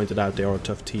as you pointed out, they are a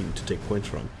tough team to take points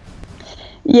from.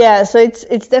 Yeah, so it's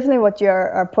definitely what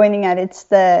you're pointing at.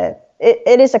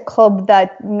 It is a club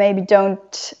that maybe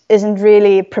isn't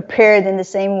really prepared in the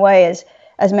same way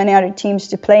as many other teams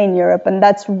to play in Europe, and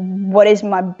that's what is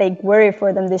my big worry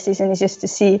for them this season, is just to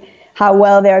see how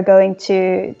well they are going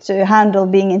to handle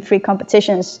being in free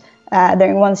competitions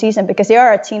during one season, because they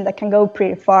are a team that can go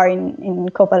pretty far in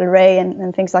Copa del Rey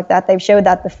and things like that. They've showed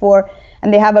that before,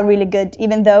 and they have a really good,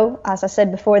 even though, as I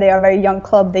said before, they are a very young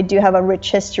club, they do have a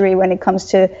rich history when it comes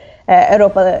to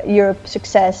Europe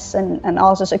success and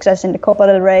also success in the Copa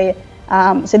del Rey.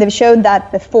 So they've showed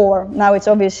that before. Now it's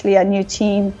obviously a new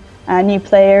team, new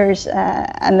players,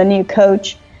 and a new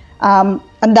coach.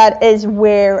 And that is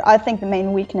where I think the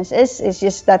main weakness is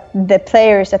just that the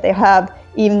players that they have,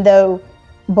 even though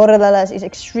Bordalas is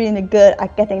extremely good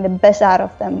at getting the best out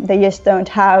of them, they just don't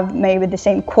have maybe the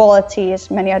same quality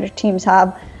as many other teams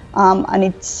have. And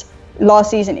it's last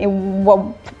season, what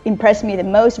impressed me the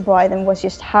most by them was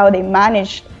just how they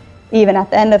managed, even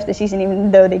at the end of the season,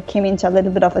 even though they came into a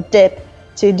little bit of a dip,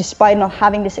 to, despite not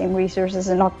having the same resources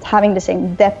and not having the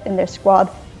same depth in their squad,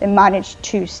 they managed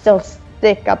to still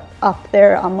stick up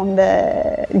there among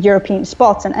the European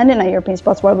spots and end in European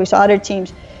spots, while we saw other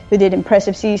teams who did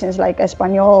impressive seasons like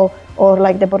Espanyol or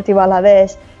like Deportivo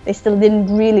Alavés. They still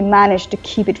didn't really manage to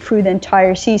keep it through the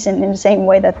entire season in the same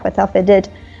way that Getafe did.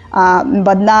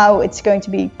 But now it's going to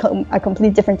be a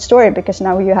complete different story, because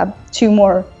now you have two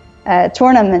more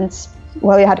tournaments.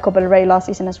 Well, you had Copa del Rey last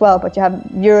season as well, but you have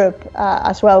Europe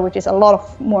as well, which is a lot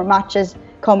of more matches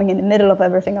coming in the middle of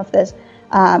everything of this.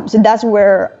 So that's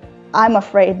where I'm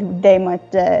afraid they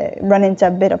might run into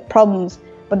a bit of problems.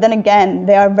 But then again,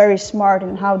 they are very smart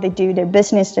in how they do their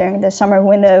business during the summer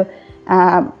window.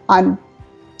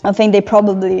 I think they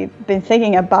probably been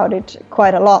thinking about it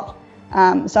quite a lot.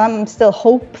 So I'm still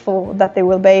hopeful that they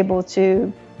will be able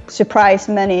to surprise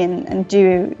many and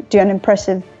do an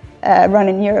impressive run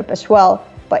in Europe as well.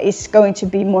 But it's going to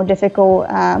be more difficult.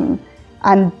 And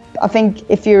I think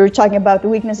if you're talking about the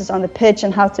weaknesses on the pitch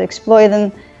and how to exploit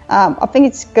them, I think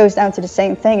it goes down to the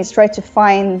same thing. It's try to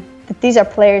find that these are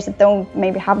players that don't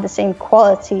maybe have the same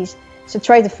qualities. So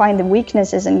try to find the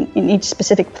weaknesses in each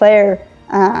specific player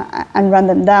and run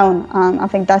them down. I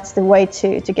think that's the way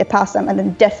to get past them, and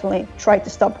then definitely try to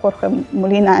stop Jorge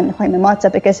Molina and Jaime Mata,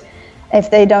 because if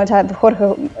they don't have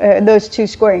those two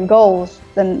scoring goals,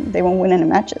 then they won't win any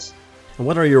matches. And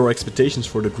what are your expectations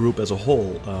for the group as a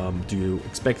whole? Do you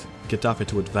expect Getafe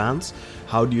to advance?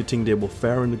 How do you think they will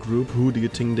fare in the group? Who do you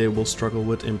think they will struggle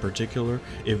with in particular,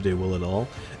 if they will at all?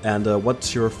 And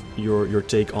what's your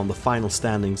take on the final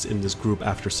standings in this group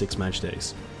after 6 match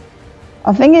days?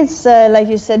 I think it's, like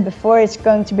you said before, it's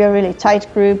going to be a really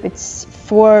tight group. It's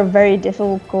 4 very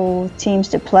difficult teams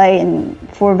to play and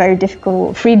 3 very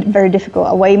difficult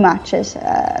away matches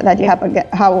that you have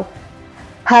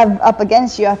up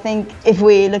against you. I think if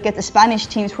we look at the Spanish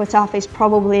teams, Getafe is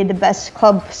probably the best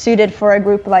club suited for a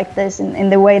group like this in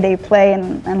the way they play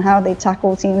and how they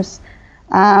tackle teams.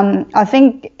 I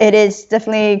think it is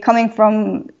definitely coming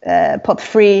from pot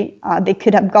 3. They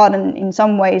could have gotten, in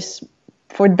some ways,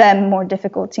 for them, more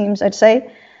difficult teams, I'd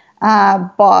say.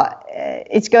 But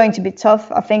it's going to be tough.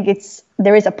 I think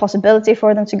there is a possibility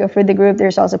for them to go through the group.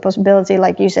 There's also a possibility,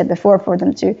 like you said before, for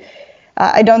them to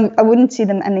I wouldn't see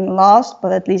them ending last,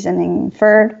 but at least ending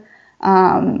 3rd.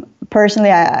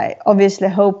 Personally, I obviously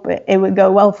hope it would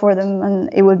go well for them, and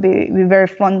it would be very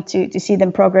fun to see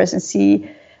them progress and see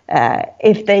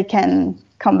if they can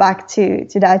come back to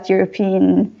that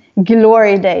European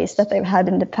glory days that they've had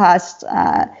in the past.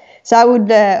 So I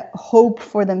would hope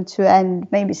for them to end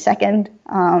maybe 2nd.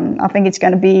 I think it's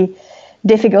going to be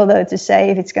difficult, though, to say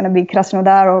if it's going to be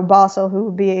Krasnodar or Basel who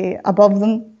will be above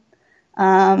them.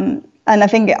 And I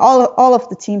think all of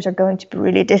the teams are going to be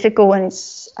really difficult, and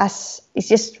it's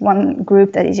just one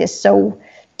group that is just so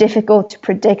difficult to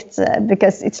predict,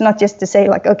 because it's not just to say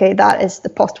like, okay, that is the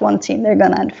pot 1 team, they're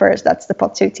going to end 1st, that's the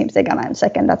pot 2 teams, they're going to end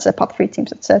 2nd, that's the pot 3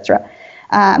 teams, etc.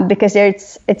 Because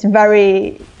it's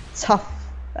very tough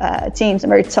teams and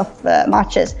very tough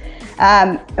matches.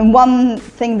 And one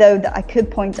thing, though, that I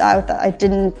could point out that I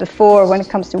didn't before when it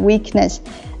comes to weakness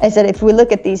is that if we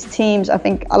look at these teams, I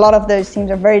think a lot of those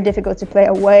teams are very difficult to play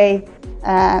away,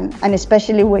 and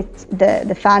especially with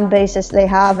the fan bases they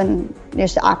have and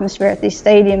just the atmosphere at these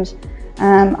stadiums.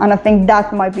 And I think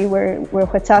that might be where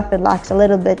Getafe lacks a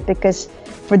little bit, because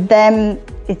for them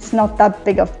it's not that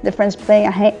big of difference playing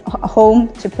at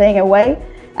home to playing away.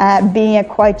 Being a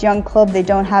quite young club, they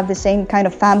don't have the same kind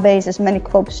of fan base as many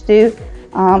clubs do,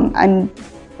 and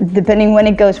depending when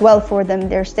it goes well for them,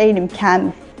 their stadium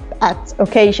can at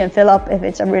occasion fill up if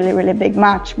it's a really, really big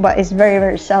match, but it's very,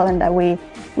 very seldom that we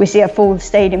see a full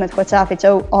stadium at Getafe. It's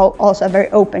also a very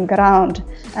open ground,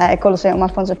 Coliseum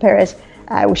Alfonso Perez,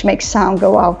 which makes sound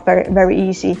go out very, very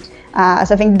easy. So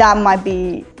I think that might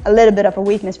be a little bit of a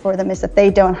weakness for them, is that they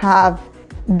don't have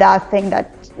that thing that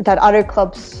other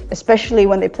clubs, especially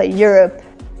when they play Europe,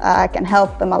 can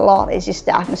help them a lot. It's just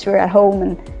the atmosphere at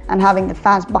home and having the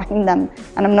fans backing them.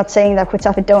 And I'm not saying that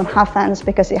Getafe don't have fans,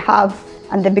 because they have,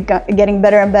 and they're getting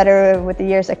better and better with the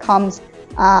years that comes.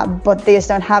 But they just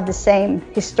don't have the same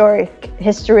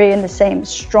history and the same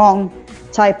strong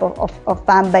type of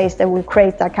fan base that will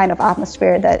create that kind of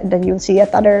atmosphere that you'll see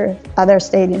at other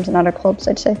stadiums and other clubs,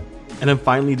 I'd say. And then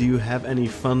finally, do you have any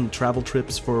fun travel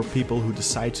trips for people who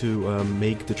decide to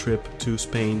make the trip to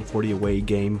Spain for the away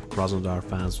game? Krasnodar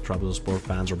fans, Trabzonspor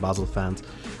fans, or Basel fans.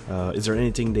 Is there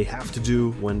anything they have to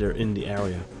do when they're in the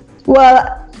area?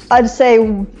 Well, I'd say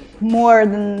more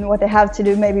than what they have to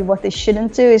do, maybe what they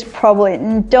shouldn't do is probably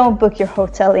don't book your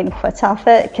hotel in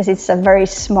Getafe, because it's a very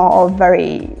small,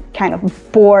 very kind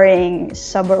of boring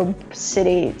suburb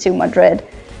city to Madrid.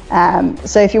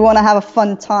 So if you want to have a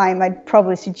fun time, I'd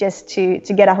probably suggest to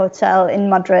get a hotel in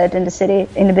Madrid, in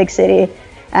the big city.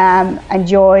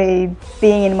 Enjoy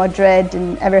being in Madrid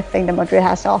and everything that Madrid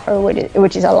has to offer,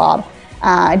 which is a lot.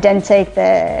 Then take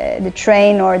the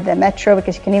train or the metro,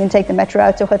 because you can even take the metro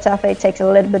out to Getafe. It takes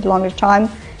a little bit longer time.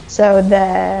 So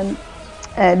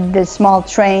the small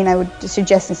train, I would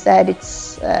suggest instead.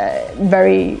 It's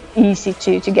very easy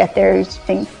to get there. I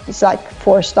think it's like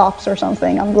 4 stops or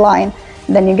something on the line.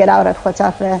 Then you get out at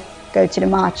Getafe, go to the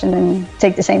match, and then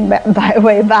take the same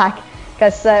way back.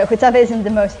 Because Getafe isn't the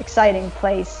most exciting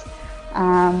place,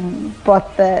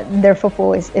 but their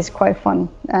football is quite fun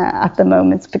at the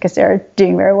moment, because they're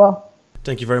doing very well.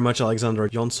 Thank you very much, Alexander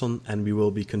Jonsson, and we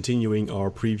will be continuing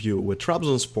our preview with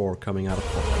Trabzonspor coming out of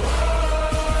Pot 4.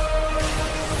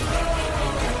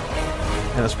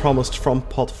 And as promised from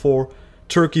Pot 4,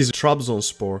 Turkey's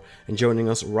Trabzonspor, and joining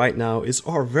us right now is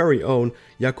our very own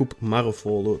Jakub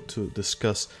Marufolu to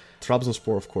discuss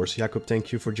Trabzonspor, of course. Jakub,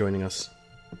 thank you for joining us.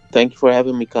 Thank you for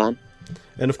having me, Khan.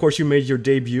 And of course, you made your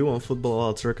debut on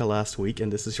Football Turka last week,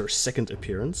 and this is your second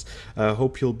appearance.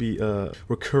 Hope you'll be a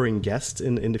recurring guest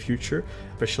in the future,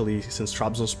 especially since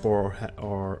Trabzonspor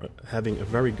are having a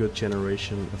very good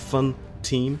generation, a fun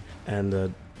team,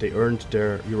 and they earned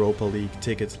their Europa League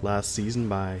ticket last season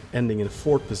by ending in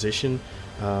 4th position.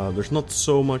 There's not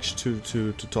so much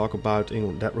to talk about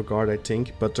in that regard, I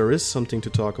think, but there is something to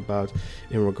talk about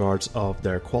in regards of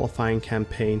their qualifying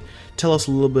campaign. Tell us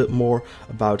a little bit more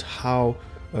about how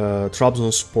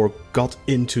Trabzonspor got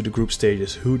into the group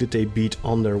stages. Who did they beat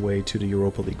on their way to the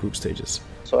Europa League group stages?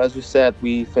 So as you said,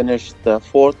 we finished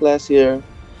 4th last year.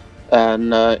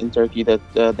 And in Turkey,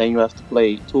 then you have to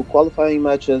play 2 qualifying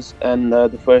matches, and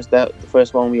the first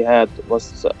one we had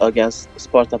was against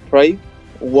Sparta Prague.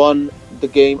 Won the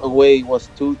game away was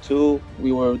 2-2.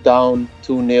 We were down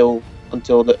 2-0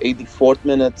 until the 84th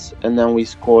minute, and then we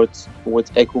scored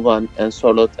with Ekuban and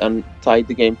Sorloth and tied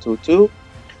the game 2-2.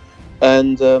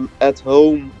 And at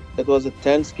home, it was a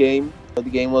tense game. The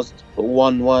game was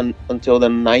 1-1 until the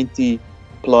 90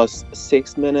 plus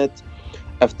 6th minute,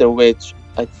 after which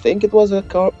I think it was a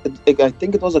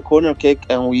corner kick,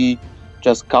 and we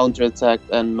just counter-attacked,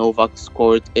 and Novak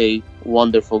scored a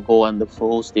wonderful goal, and the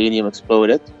full stadium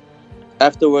exploded.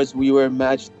 Afterwards, we were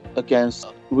matched against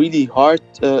really hard,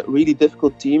 really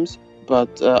difficult teams,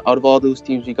 but out of all those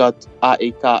teams, we got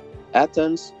AEK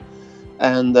Athens,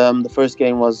 and the first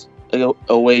game was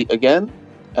away again,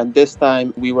 and this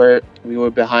time we were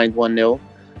behind 1-0,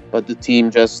 but the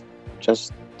team just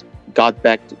got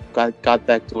back to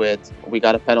it. We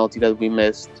got a penalty that we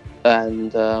missed,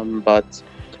 and but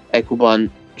Ekuban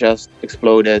just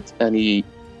exploded and he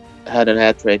had a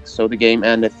hat-trick, so the game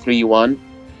ended 3-1.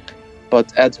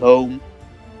 But at home,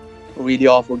 really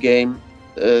awful game,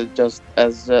 just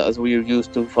as we are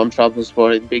used to from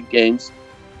Trabzonspor in big games.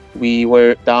 We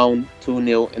were down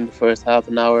 2-0 in the first half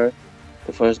an hour.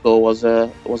 The first goal was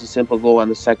a simple goal,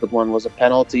 and the second one was a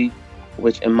penalty,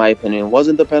 which in my opinion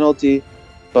wasn't a penalty.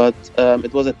 But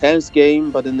it was a tense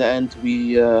game. But in the end,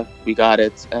 we got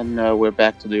it, and we're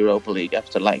back to the Europa League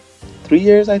after like 3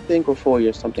 years, I think, or 4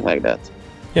 years, something like that.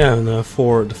 Yeah, and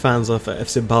for the fans of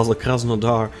FC Basel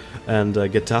Krasnodar and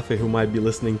Getafe who might be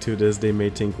listening to this, they may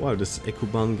think, wow, this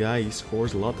Ekuban guy, he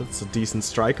scores a lot, that's a decent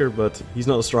striker, but he's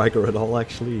not a striker at all,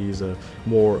 actually. He's a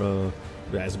more,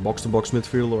 as a box-to-box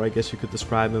midfielder, I guess you could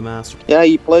describe him as. Yeah,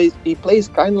 he plays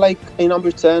kind of like a number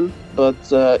 10, but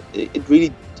it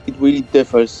really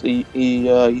differs.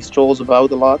 He strolls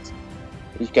about a lot.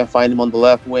 You can find him on the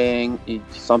left wing. He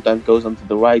sometimes goes onto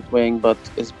the right wing, but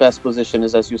his best position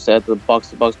is, as you said, the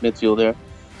box-to-box midfielder.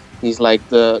 He's like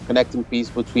the connecting piece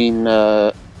between our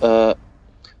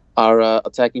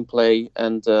attacking play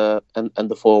and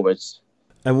the forwards.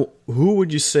 And who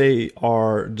would you say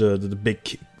are the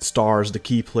big stars, the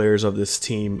key players of this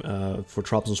team for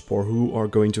Trabzonspor, who are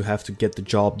going to have to get the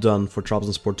job done for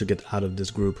Trabzonspor to get out of this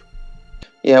group?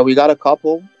 Yeah, we got a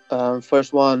couple.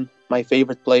 First one, my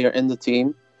favorite player in the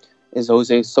team is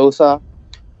Jose Sosa.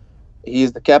 He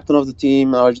is the captain of the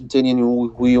team, Argentinian,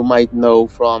 who you might know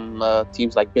from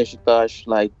teams like Besiktas,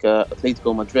 like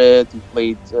Atletico Madrid. He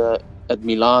played at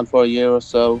Milan for a year or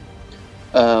so,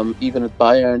 even at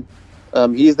Bayern.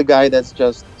 He's the guy that's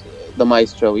just the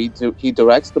maestro. He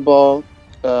directs the ball.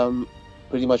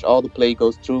 Pretty much all the play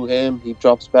goes through him. He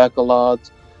drops back a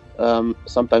lot.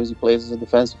 Sometimes he plays as a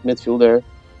defensive midfielder.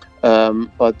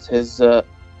 But his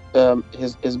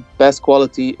best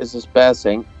quality is his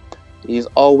passing. He's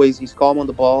calm on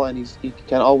the ball, and he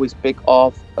can always pick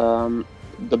off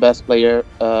the best player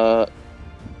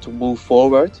to move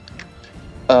forward.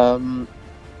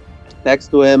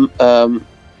 Next to him,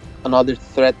 another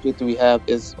threat that we have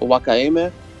is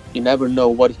Wakaeme. You never know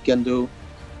what he can do.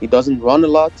 He doesn't run a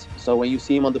lot, so when you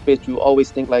see him on the pitch, you always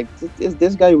think like, is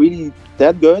this guy really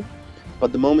that good?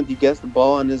 But the moment he gets the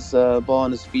ball on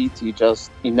his feet,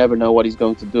 you never know what he's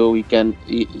going to do.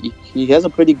 He has a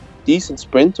pretty decent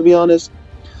sprint, to be honest,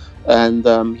 and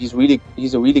he's a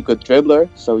really good dribbler.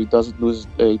 So he doesn't lose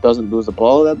the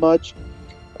ball that much.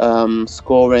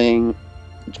 Scoring,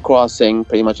 crossing,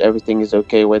 pretty much everything is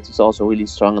okay with. He's also really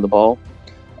strong on the ball.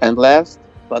 And last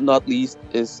but not least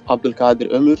is Abdulkadir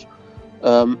Ömür,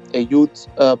 a youth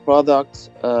product,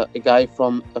 a guy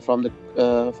from the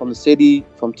city,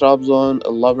 from Trabzon, a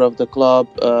lover of the club,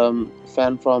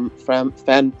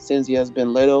 fan since he has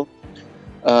been little.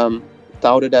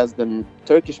 Touted as the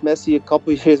Turkish Messi a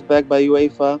couple of years back by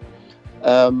UEFA.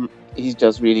 He's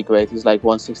just really great. He's like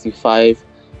 165,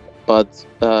 but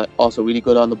also really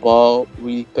good on the ball,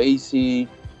 really pacey.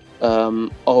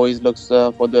 Always looks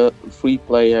for the free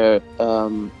player.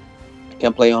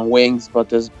 Can play on wings,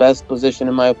 but his best position,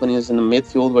 in my opinion, is in the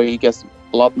midfield, where he gets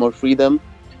a lot more freedom.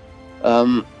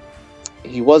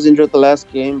 He was injured the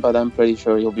last game, but I'm pretty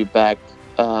sure he'll be back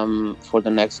for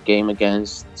the next game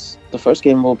against... The first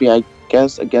game will be, I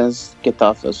guess, against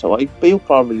Getafe, so he'll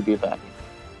probably be back.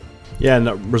 Yeah, and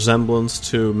that resemblance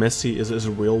to Messi is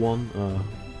a real one.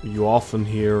 You often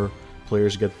hear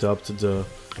players get dubbed the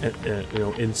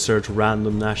insert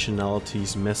random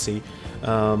nationalities Messi,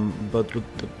 but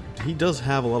he does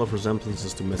have a lot of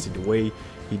resemblances to Messi. The way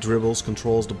he dribbles,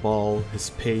 controls the ball, his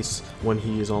pace when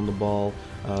he is on the ball,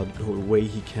 the way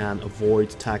he can avoid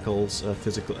tackles,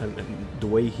 physical, and the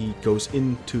way he goes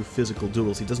into physical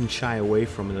duels. He doesn't shy away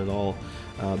from it at all,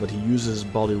 but he uses his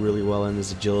body really well and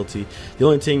his agility. The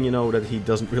only thing, that he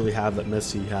doesn't really have that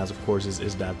Messi has, of course,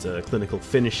 is that clinical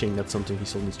finishing. That's something he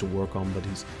still needs to work on, but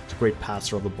he's a great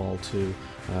passer of the ball too.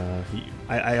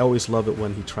 I always love it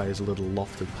when he tries a little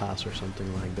lofted pass or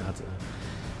something like that.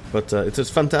 But it's a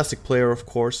fantastic player, of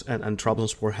course, and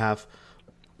Trabzonspor have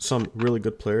some really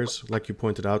good players, like you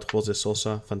pointed out. Jose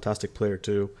Sosa, fantastic player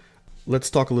too. Let's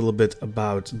talk a little bit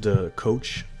about the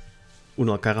coach,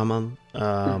 Ünal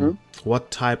Karaman.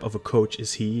 What type of a coach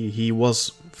is he? He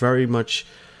was very much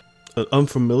an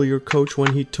unfamiliar coach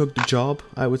when he took the job,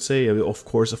 I would say. Of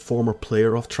course, a former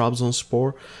player of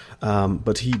Trabzonspor,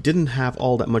 but he didn't have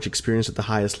all that much experience at the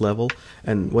highest level.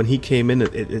 And when he came in,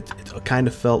 it kind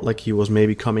of felt like he was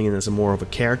maybe coming in as more of a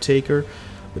caretaker.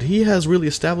 But he has really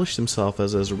established himself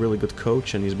as a really good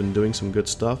coach, and he's been doing some good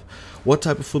stuff. What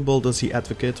type of football does he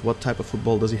advocate? What type of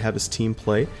football does he have his team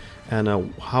play? And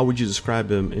how would you describe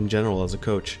him in general as a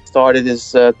coach? Started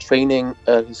his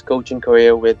his coaching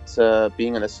career with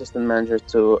being an assistant manager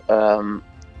to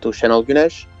Şenol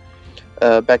Güneş.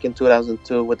 Back in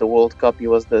 2002 with the World Cup, he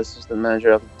was the assistant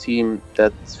manager of the team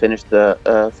that finished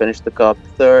the cup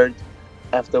third.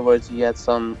 Afterwards, he had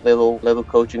some little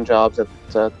coaching jobs at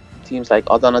teams like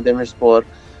Adana Demirspor.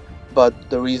 But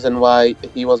the reason why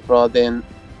he was brought in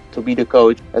to be the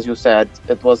coach, as you said,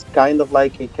 it was kind of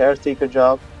like a caretaker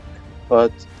job.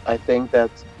 but I think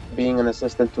that being an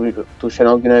assistant to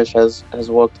Şenol Güneş has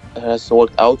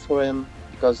worked out for him,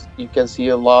 because you can see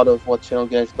a lot of what Şenol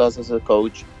Güneş does as a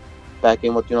coach back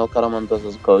in what Ünal Karaman does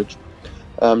as a coach.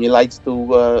 He likes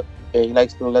to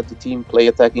let the team play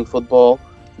attacking football,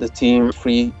 the team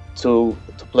free to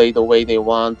play the way they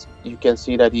want. You can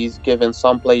see that he's given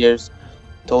some players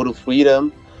total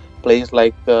freedom. Players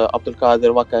like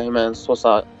Abdülkadir, Vakayeme, and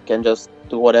Sosa can just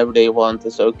do whatever they want.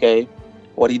 It's okay.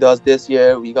 What he does this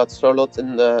year, we got Sørloth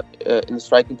in the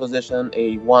striking position,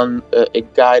 a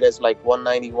guy that's like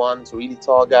 191, it's a really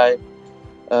tall guy.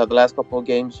 The last couple of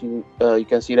games, you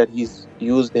can see that he's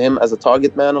used him as a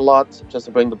target man a lot, just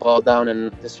to bring the ball down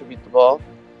and distribute the ball.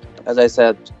 As I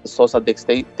said, Sosa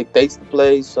dictates the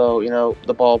play, so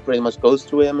the ball pretty much goes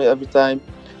through him every time.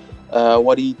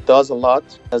 What he does a lot,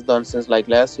 has done since like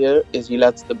last year, is he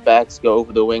lets the backs go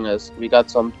over the wingers. We got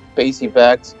some pacey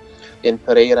backs in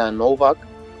Pereira and Novak,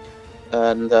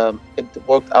 and it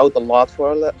worked out a lot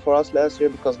for us last year,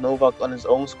 because Novak on his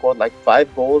own scored like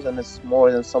 5 goals, and it's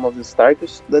more than some of the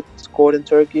strikers that scored in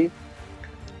Turkey.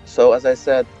 So as I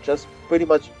said, just pretty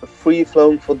much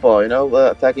free-flowing football,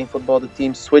 attacking football. The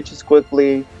team switches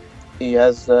quickly. He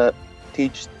has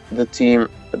teach the team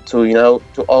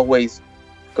to always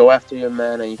go after your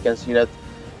man, and you can see that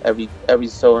every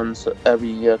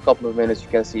couple of minutes you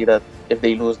can see that if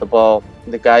they lose the ball,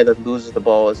 the guy that loses the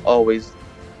ball is always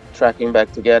tracking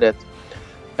back to get it.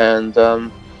 And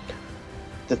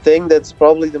the thing that's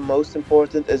probably the most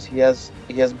important is he has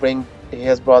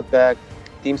brought back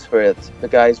team spirit. The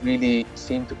guys really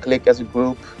seem to click as a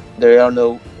group. There are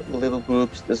no little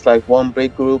groups. There's like one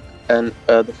big group, and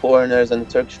the foreigners and the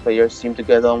Turkish players seem to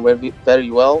get on very,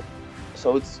 very well.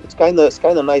 So it's kind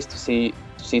of nice to see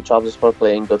Trabzonspor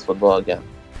playing good football again.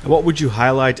 What would you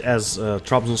highlight as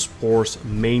Trabzonspor's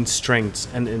main strengths,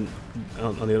 and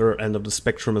on the other end of the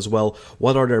spectrum as well,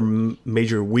 what are their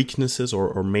major weaknesses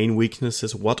or main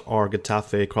weaknesses? What are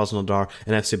Getafe, Krasnodar,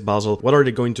 and FC Basel? What are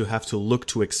they going to have to look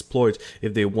to exploit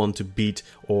if they want to beat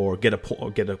or get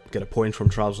a point from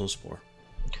Trabzonspor?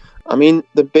 I mean,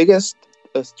 the biggest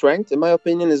strength, in my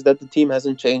opinion, is that the team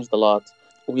hasn't changed a lot.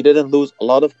 We didn't lose a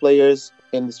lot of players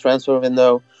in this transfer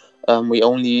window.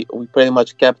 We pretty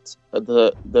much kept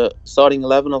the starting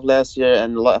 11 of last year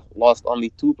and lost only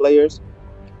 2 players.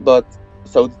 But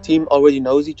so the team already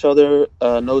knows each other,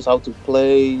 knows how to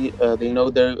play. They know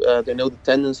the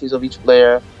tendencies of each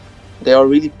player. They are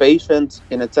really patient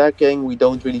in attacking. We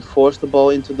don't really force the ball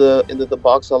into the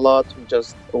box a lot. We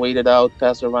just wait it out,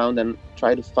 pass around, and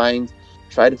try to find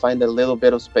a little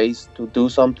bit of space to do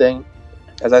something.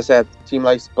 As I said, the team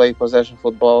likes to play possession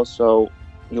football, so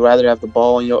you rather have the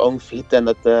ball on your own feet than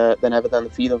have it on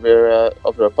the feet of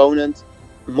your opponent.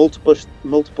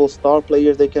 Multiple star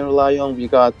players they can rely on. We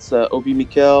got Obi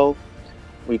Mikel,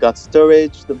 we got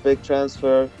Sturridge, the big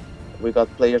transfer. We got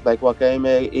players like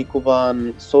Vakayeme,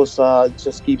 Ekuban, Sosa. It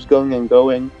just keeps going and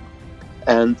going.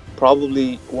 And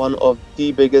probably one of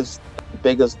the biggest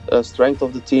strength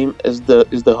of the team is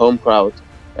the home crowd.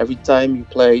 Every time you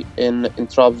play in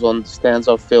Trabzon, the stands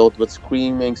are filled with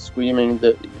screaming.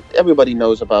 Everybody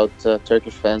knows about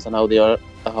Turkish fans and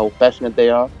how passionate they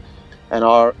are, and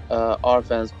our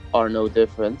fans are no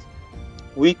different.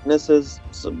 Weaknesses,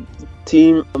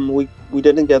 team. We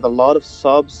didn't get a lot of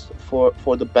subs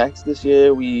for the backs this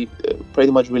year. We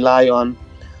pretty much rely on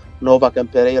Novak and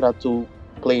Pereira to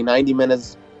play 90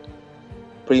 minutes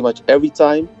pretty much every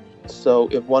time. So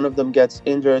if one of them gets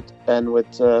injured, and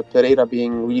with Pereira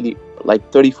being really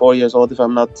like 34 years old, if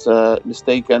I'm not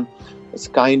mistaken, it's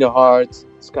kind of hard.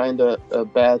 It's kind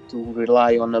of bad to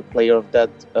rely on a player of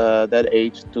that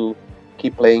age to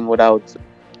keep playing without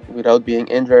being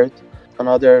injured.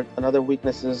 Another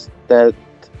weakness is that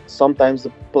sometimes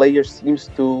the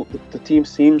team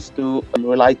seems to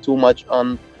rely too much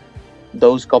on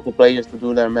those couple players to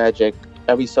do their magic.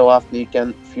 Every so often you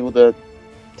can feel the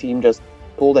team just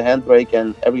pull the handbrake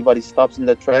and everybody stops in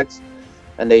their tracks,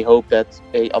 and they hope that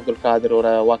a Abdülkadir or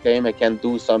a Vakayeme can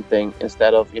do something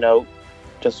instead of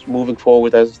just moving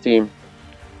forward as a team.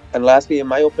 And lastly, in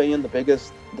my opinion, the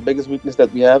biggest weakness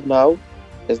that we have now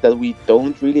is that we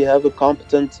don't really have a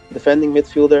competent defending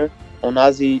midfielder.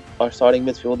 Onazi, our starting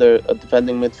midfielder, a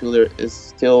defending midfielder, is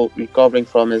still recovering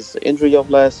from his injury of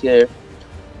last year.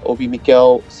 Obi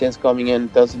Mikel, since coming in,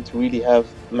 doesn't really have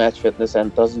match fitness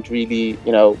and doesn't really,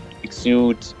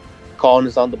 exude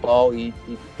calmness on the ball. He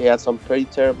had some pretty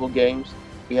terrible games.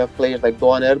 We have players like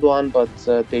Doğan Erdoğan, but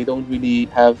they don't really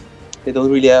have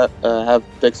the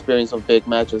experience of big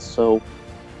matches. So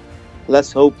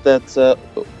let's hope that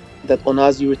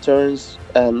Onazi returns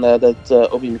and that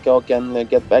Obi Mikel can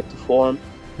get back to form.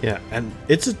 Yeah, and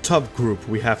it's a tough group,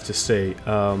 we have to say.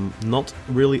 Not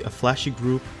really a flashy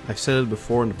group. I've said it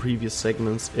before in the previous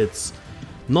segments. It's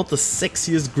not the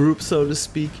sexiest group, so to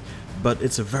speak, but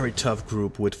it's a very tough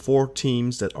group with 4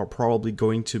 teams that are probably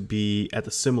going to be at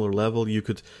a similar level. You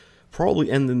could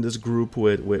probably end in this group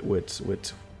with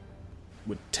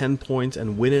 10 points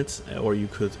and win it, or you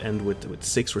could end with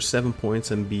 6 or 7 points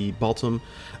and be bottom.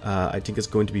 I think it's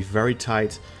going to be very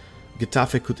tight.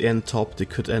 Getafe could end top, they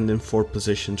could end in 4th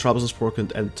position. Trabzonspor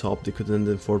could end top, they could end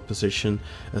in 4th position.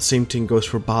 Same thing goes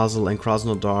for Basel and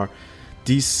Krasnodar.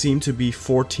 These seem to be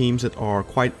 4 teams that are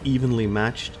quite evenly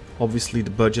matched. Obviously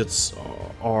the budgets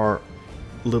are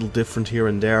a little different here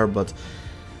and there, but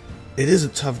it is a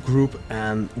tough group.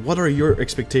 And what are your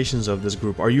expectations of this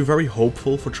group? Are you very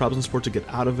hopeful for Trabzonspor to get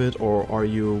out of it, or are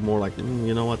you more like,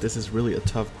 you know what, this is really a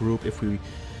tough group. If we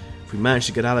manage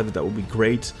to get out of it, that would be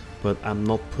great, but I'm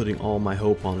not putting all my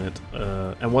hope on it.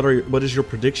 And what is your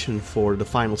prediction for the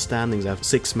final standings after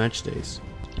 6 match days?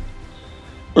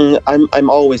 I'm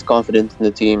always confident in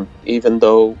the team, even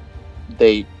though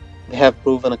they have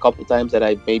proven a couple of times that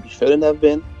I maybe shouldn't have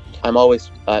been. I'm always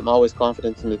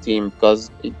confident in the team because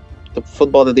the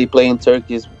football that they play in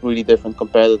Turkey is really different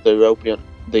compared to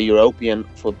the European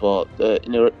football.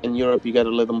 In Europe, you get a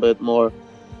little bit more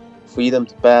freedom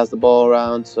to pass the ball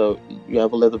around, so you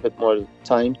have a little bit more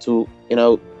time to,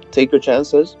 take your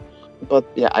chances. But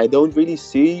yeah, I don't really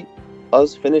see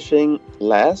us finishing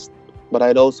last, but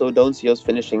I also don't see us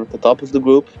finishing the top of the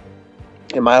group.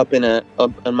 In my opinion,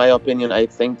 I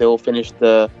think they will finish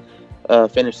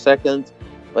second,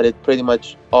 but it pretty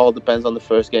much all depends on the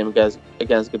first game against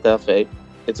Getafe.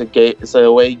 It's an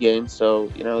away game,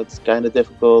 so it's kind of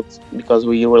difficult because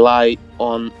we rely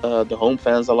on the home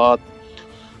fans a lot.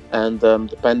 And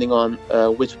depending on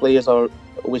which players are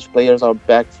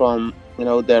back from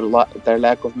their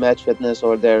lack of match fitness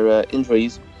or their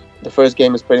injuries, the first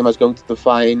game is pretty much going to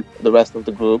define the rest of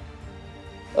the group.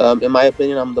 In my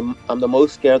opinion, I'm the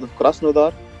most scared of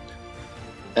Krasnodar,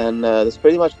 and that's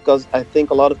pretty much because I think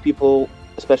a lot of people,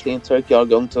 especially in Turkey, are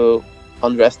going to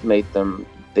underestimate them.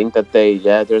 Think that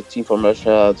they're a team from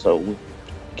Russia, so we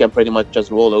can pretty much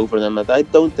just roll over them. And I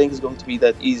don't think it's going to be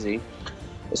that easy,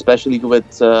 especially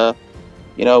with the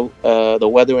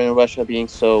weather in Russia being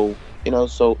so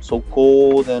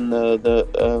cold and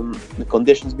the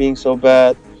conditions being so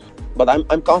bad. But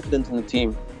I'm confident in the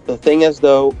team. The thing is,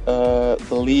 though,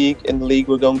 in the league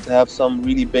we're going to have some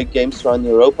really big games around the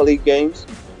Europa League games.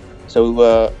 So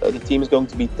the team is going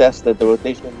to be tested. The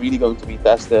rotation is really going to be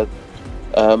tested.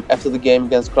 After the game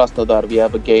against Krasnodar, we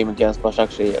have a game against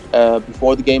Başakşehir.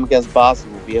 Before the game against Basel,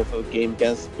 we have a game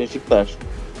against Beşiktaş.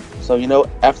 So,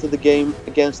 after the game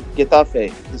against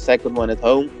Getafe, the second one at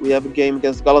home, we have a game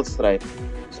against Galatasaray.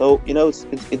 So,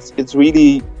 it's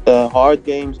really hard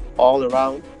games all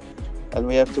around. And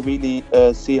we have to really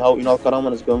see how Ünal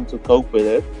Karaman is going to cope with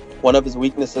it. One of his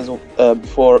weaknesses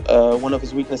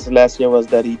last year was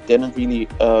that he didn't really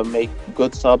make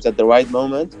good subs at the right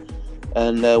moment.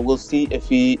 And we'll see if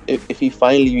he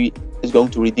finally is going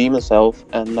to redeem himself.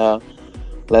 And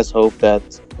let's hope that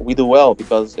we do well,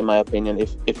 because in my opinion,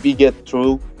 if we get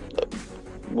through,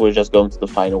 we're just going to the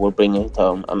final. We're bringing it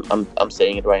home. I'm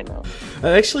saying it right now.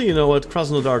 Actually, you know what?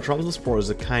 Krasnodar Trabzonspor is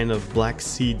a kind of Black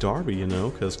Sea derby,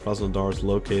 because Krasnodar is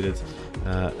located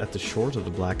at the shores of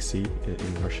the Black Sea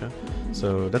in Russia.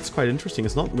 So that's quite interesting.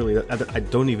 It's not really, I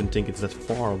don't even think it's that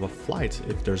far of a flight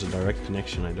if there's a direct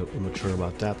connection. I'm not sure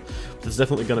about that. But it's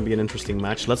definitely going to be an interesting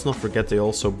match. Let's not forget they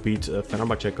also beat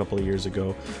Fenerbahce a couple of years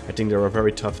ago. I think they're a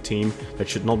very tough team that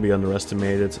should not be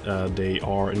underestimated. They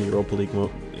are in the Europa League,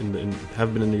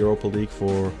 have been in the Europa League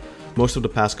for most of the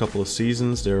past couple of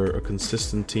seasons. They're a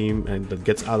consistent team and that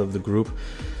gets out of the group.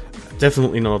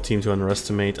 Definitely not a team to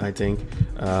underestimate, I think.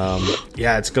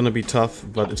 It's going to be tough,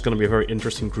 but it's going to be a very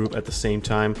interesting group at the same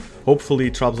time. Hopefully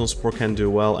Trabzonspor can do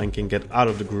well and can get out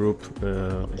of the group,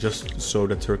 just so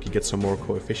that Turkey gets some more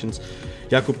coefficients.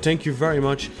 Jakub, thank you very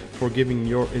much for giving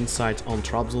your insight on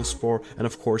Trabzonspor, and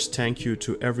of course thank you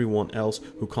to everyone else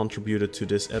who contributed to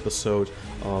this episode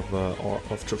of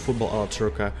Football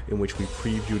Alaturka, in which we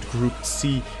previewed Group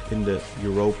C in the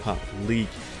Europa League.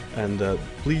 And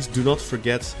please do not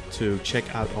forget to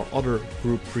check out our other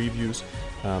group previews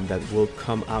that will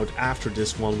come out after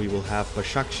this one. We will have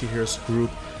Başakşehir's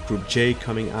Group J,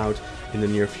 coming out in the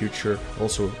near future.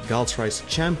 Also Galatasaray's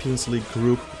Champions League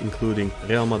group, including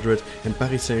Real Madrid and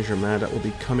Paris Saint-Germain, that will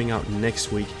be coming out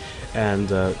next week. And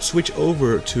switch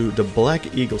over to the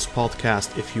Black Eagles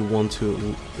podcast if you want to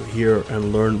hear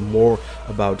and learn more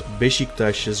about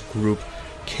Beşiktaş's Group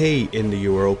K in the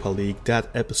Europa League. That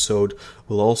episode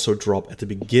will also drop at the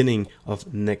beginning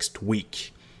of next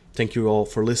week. Thank you all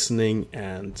for listening,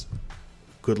 and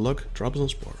good luck,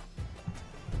 Trabzonspor.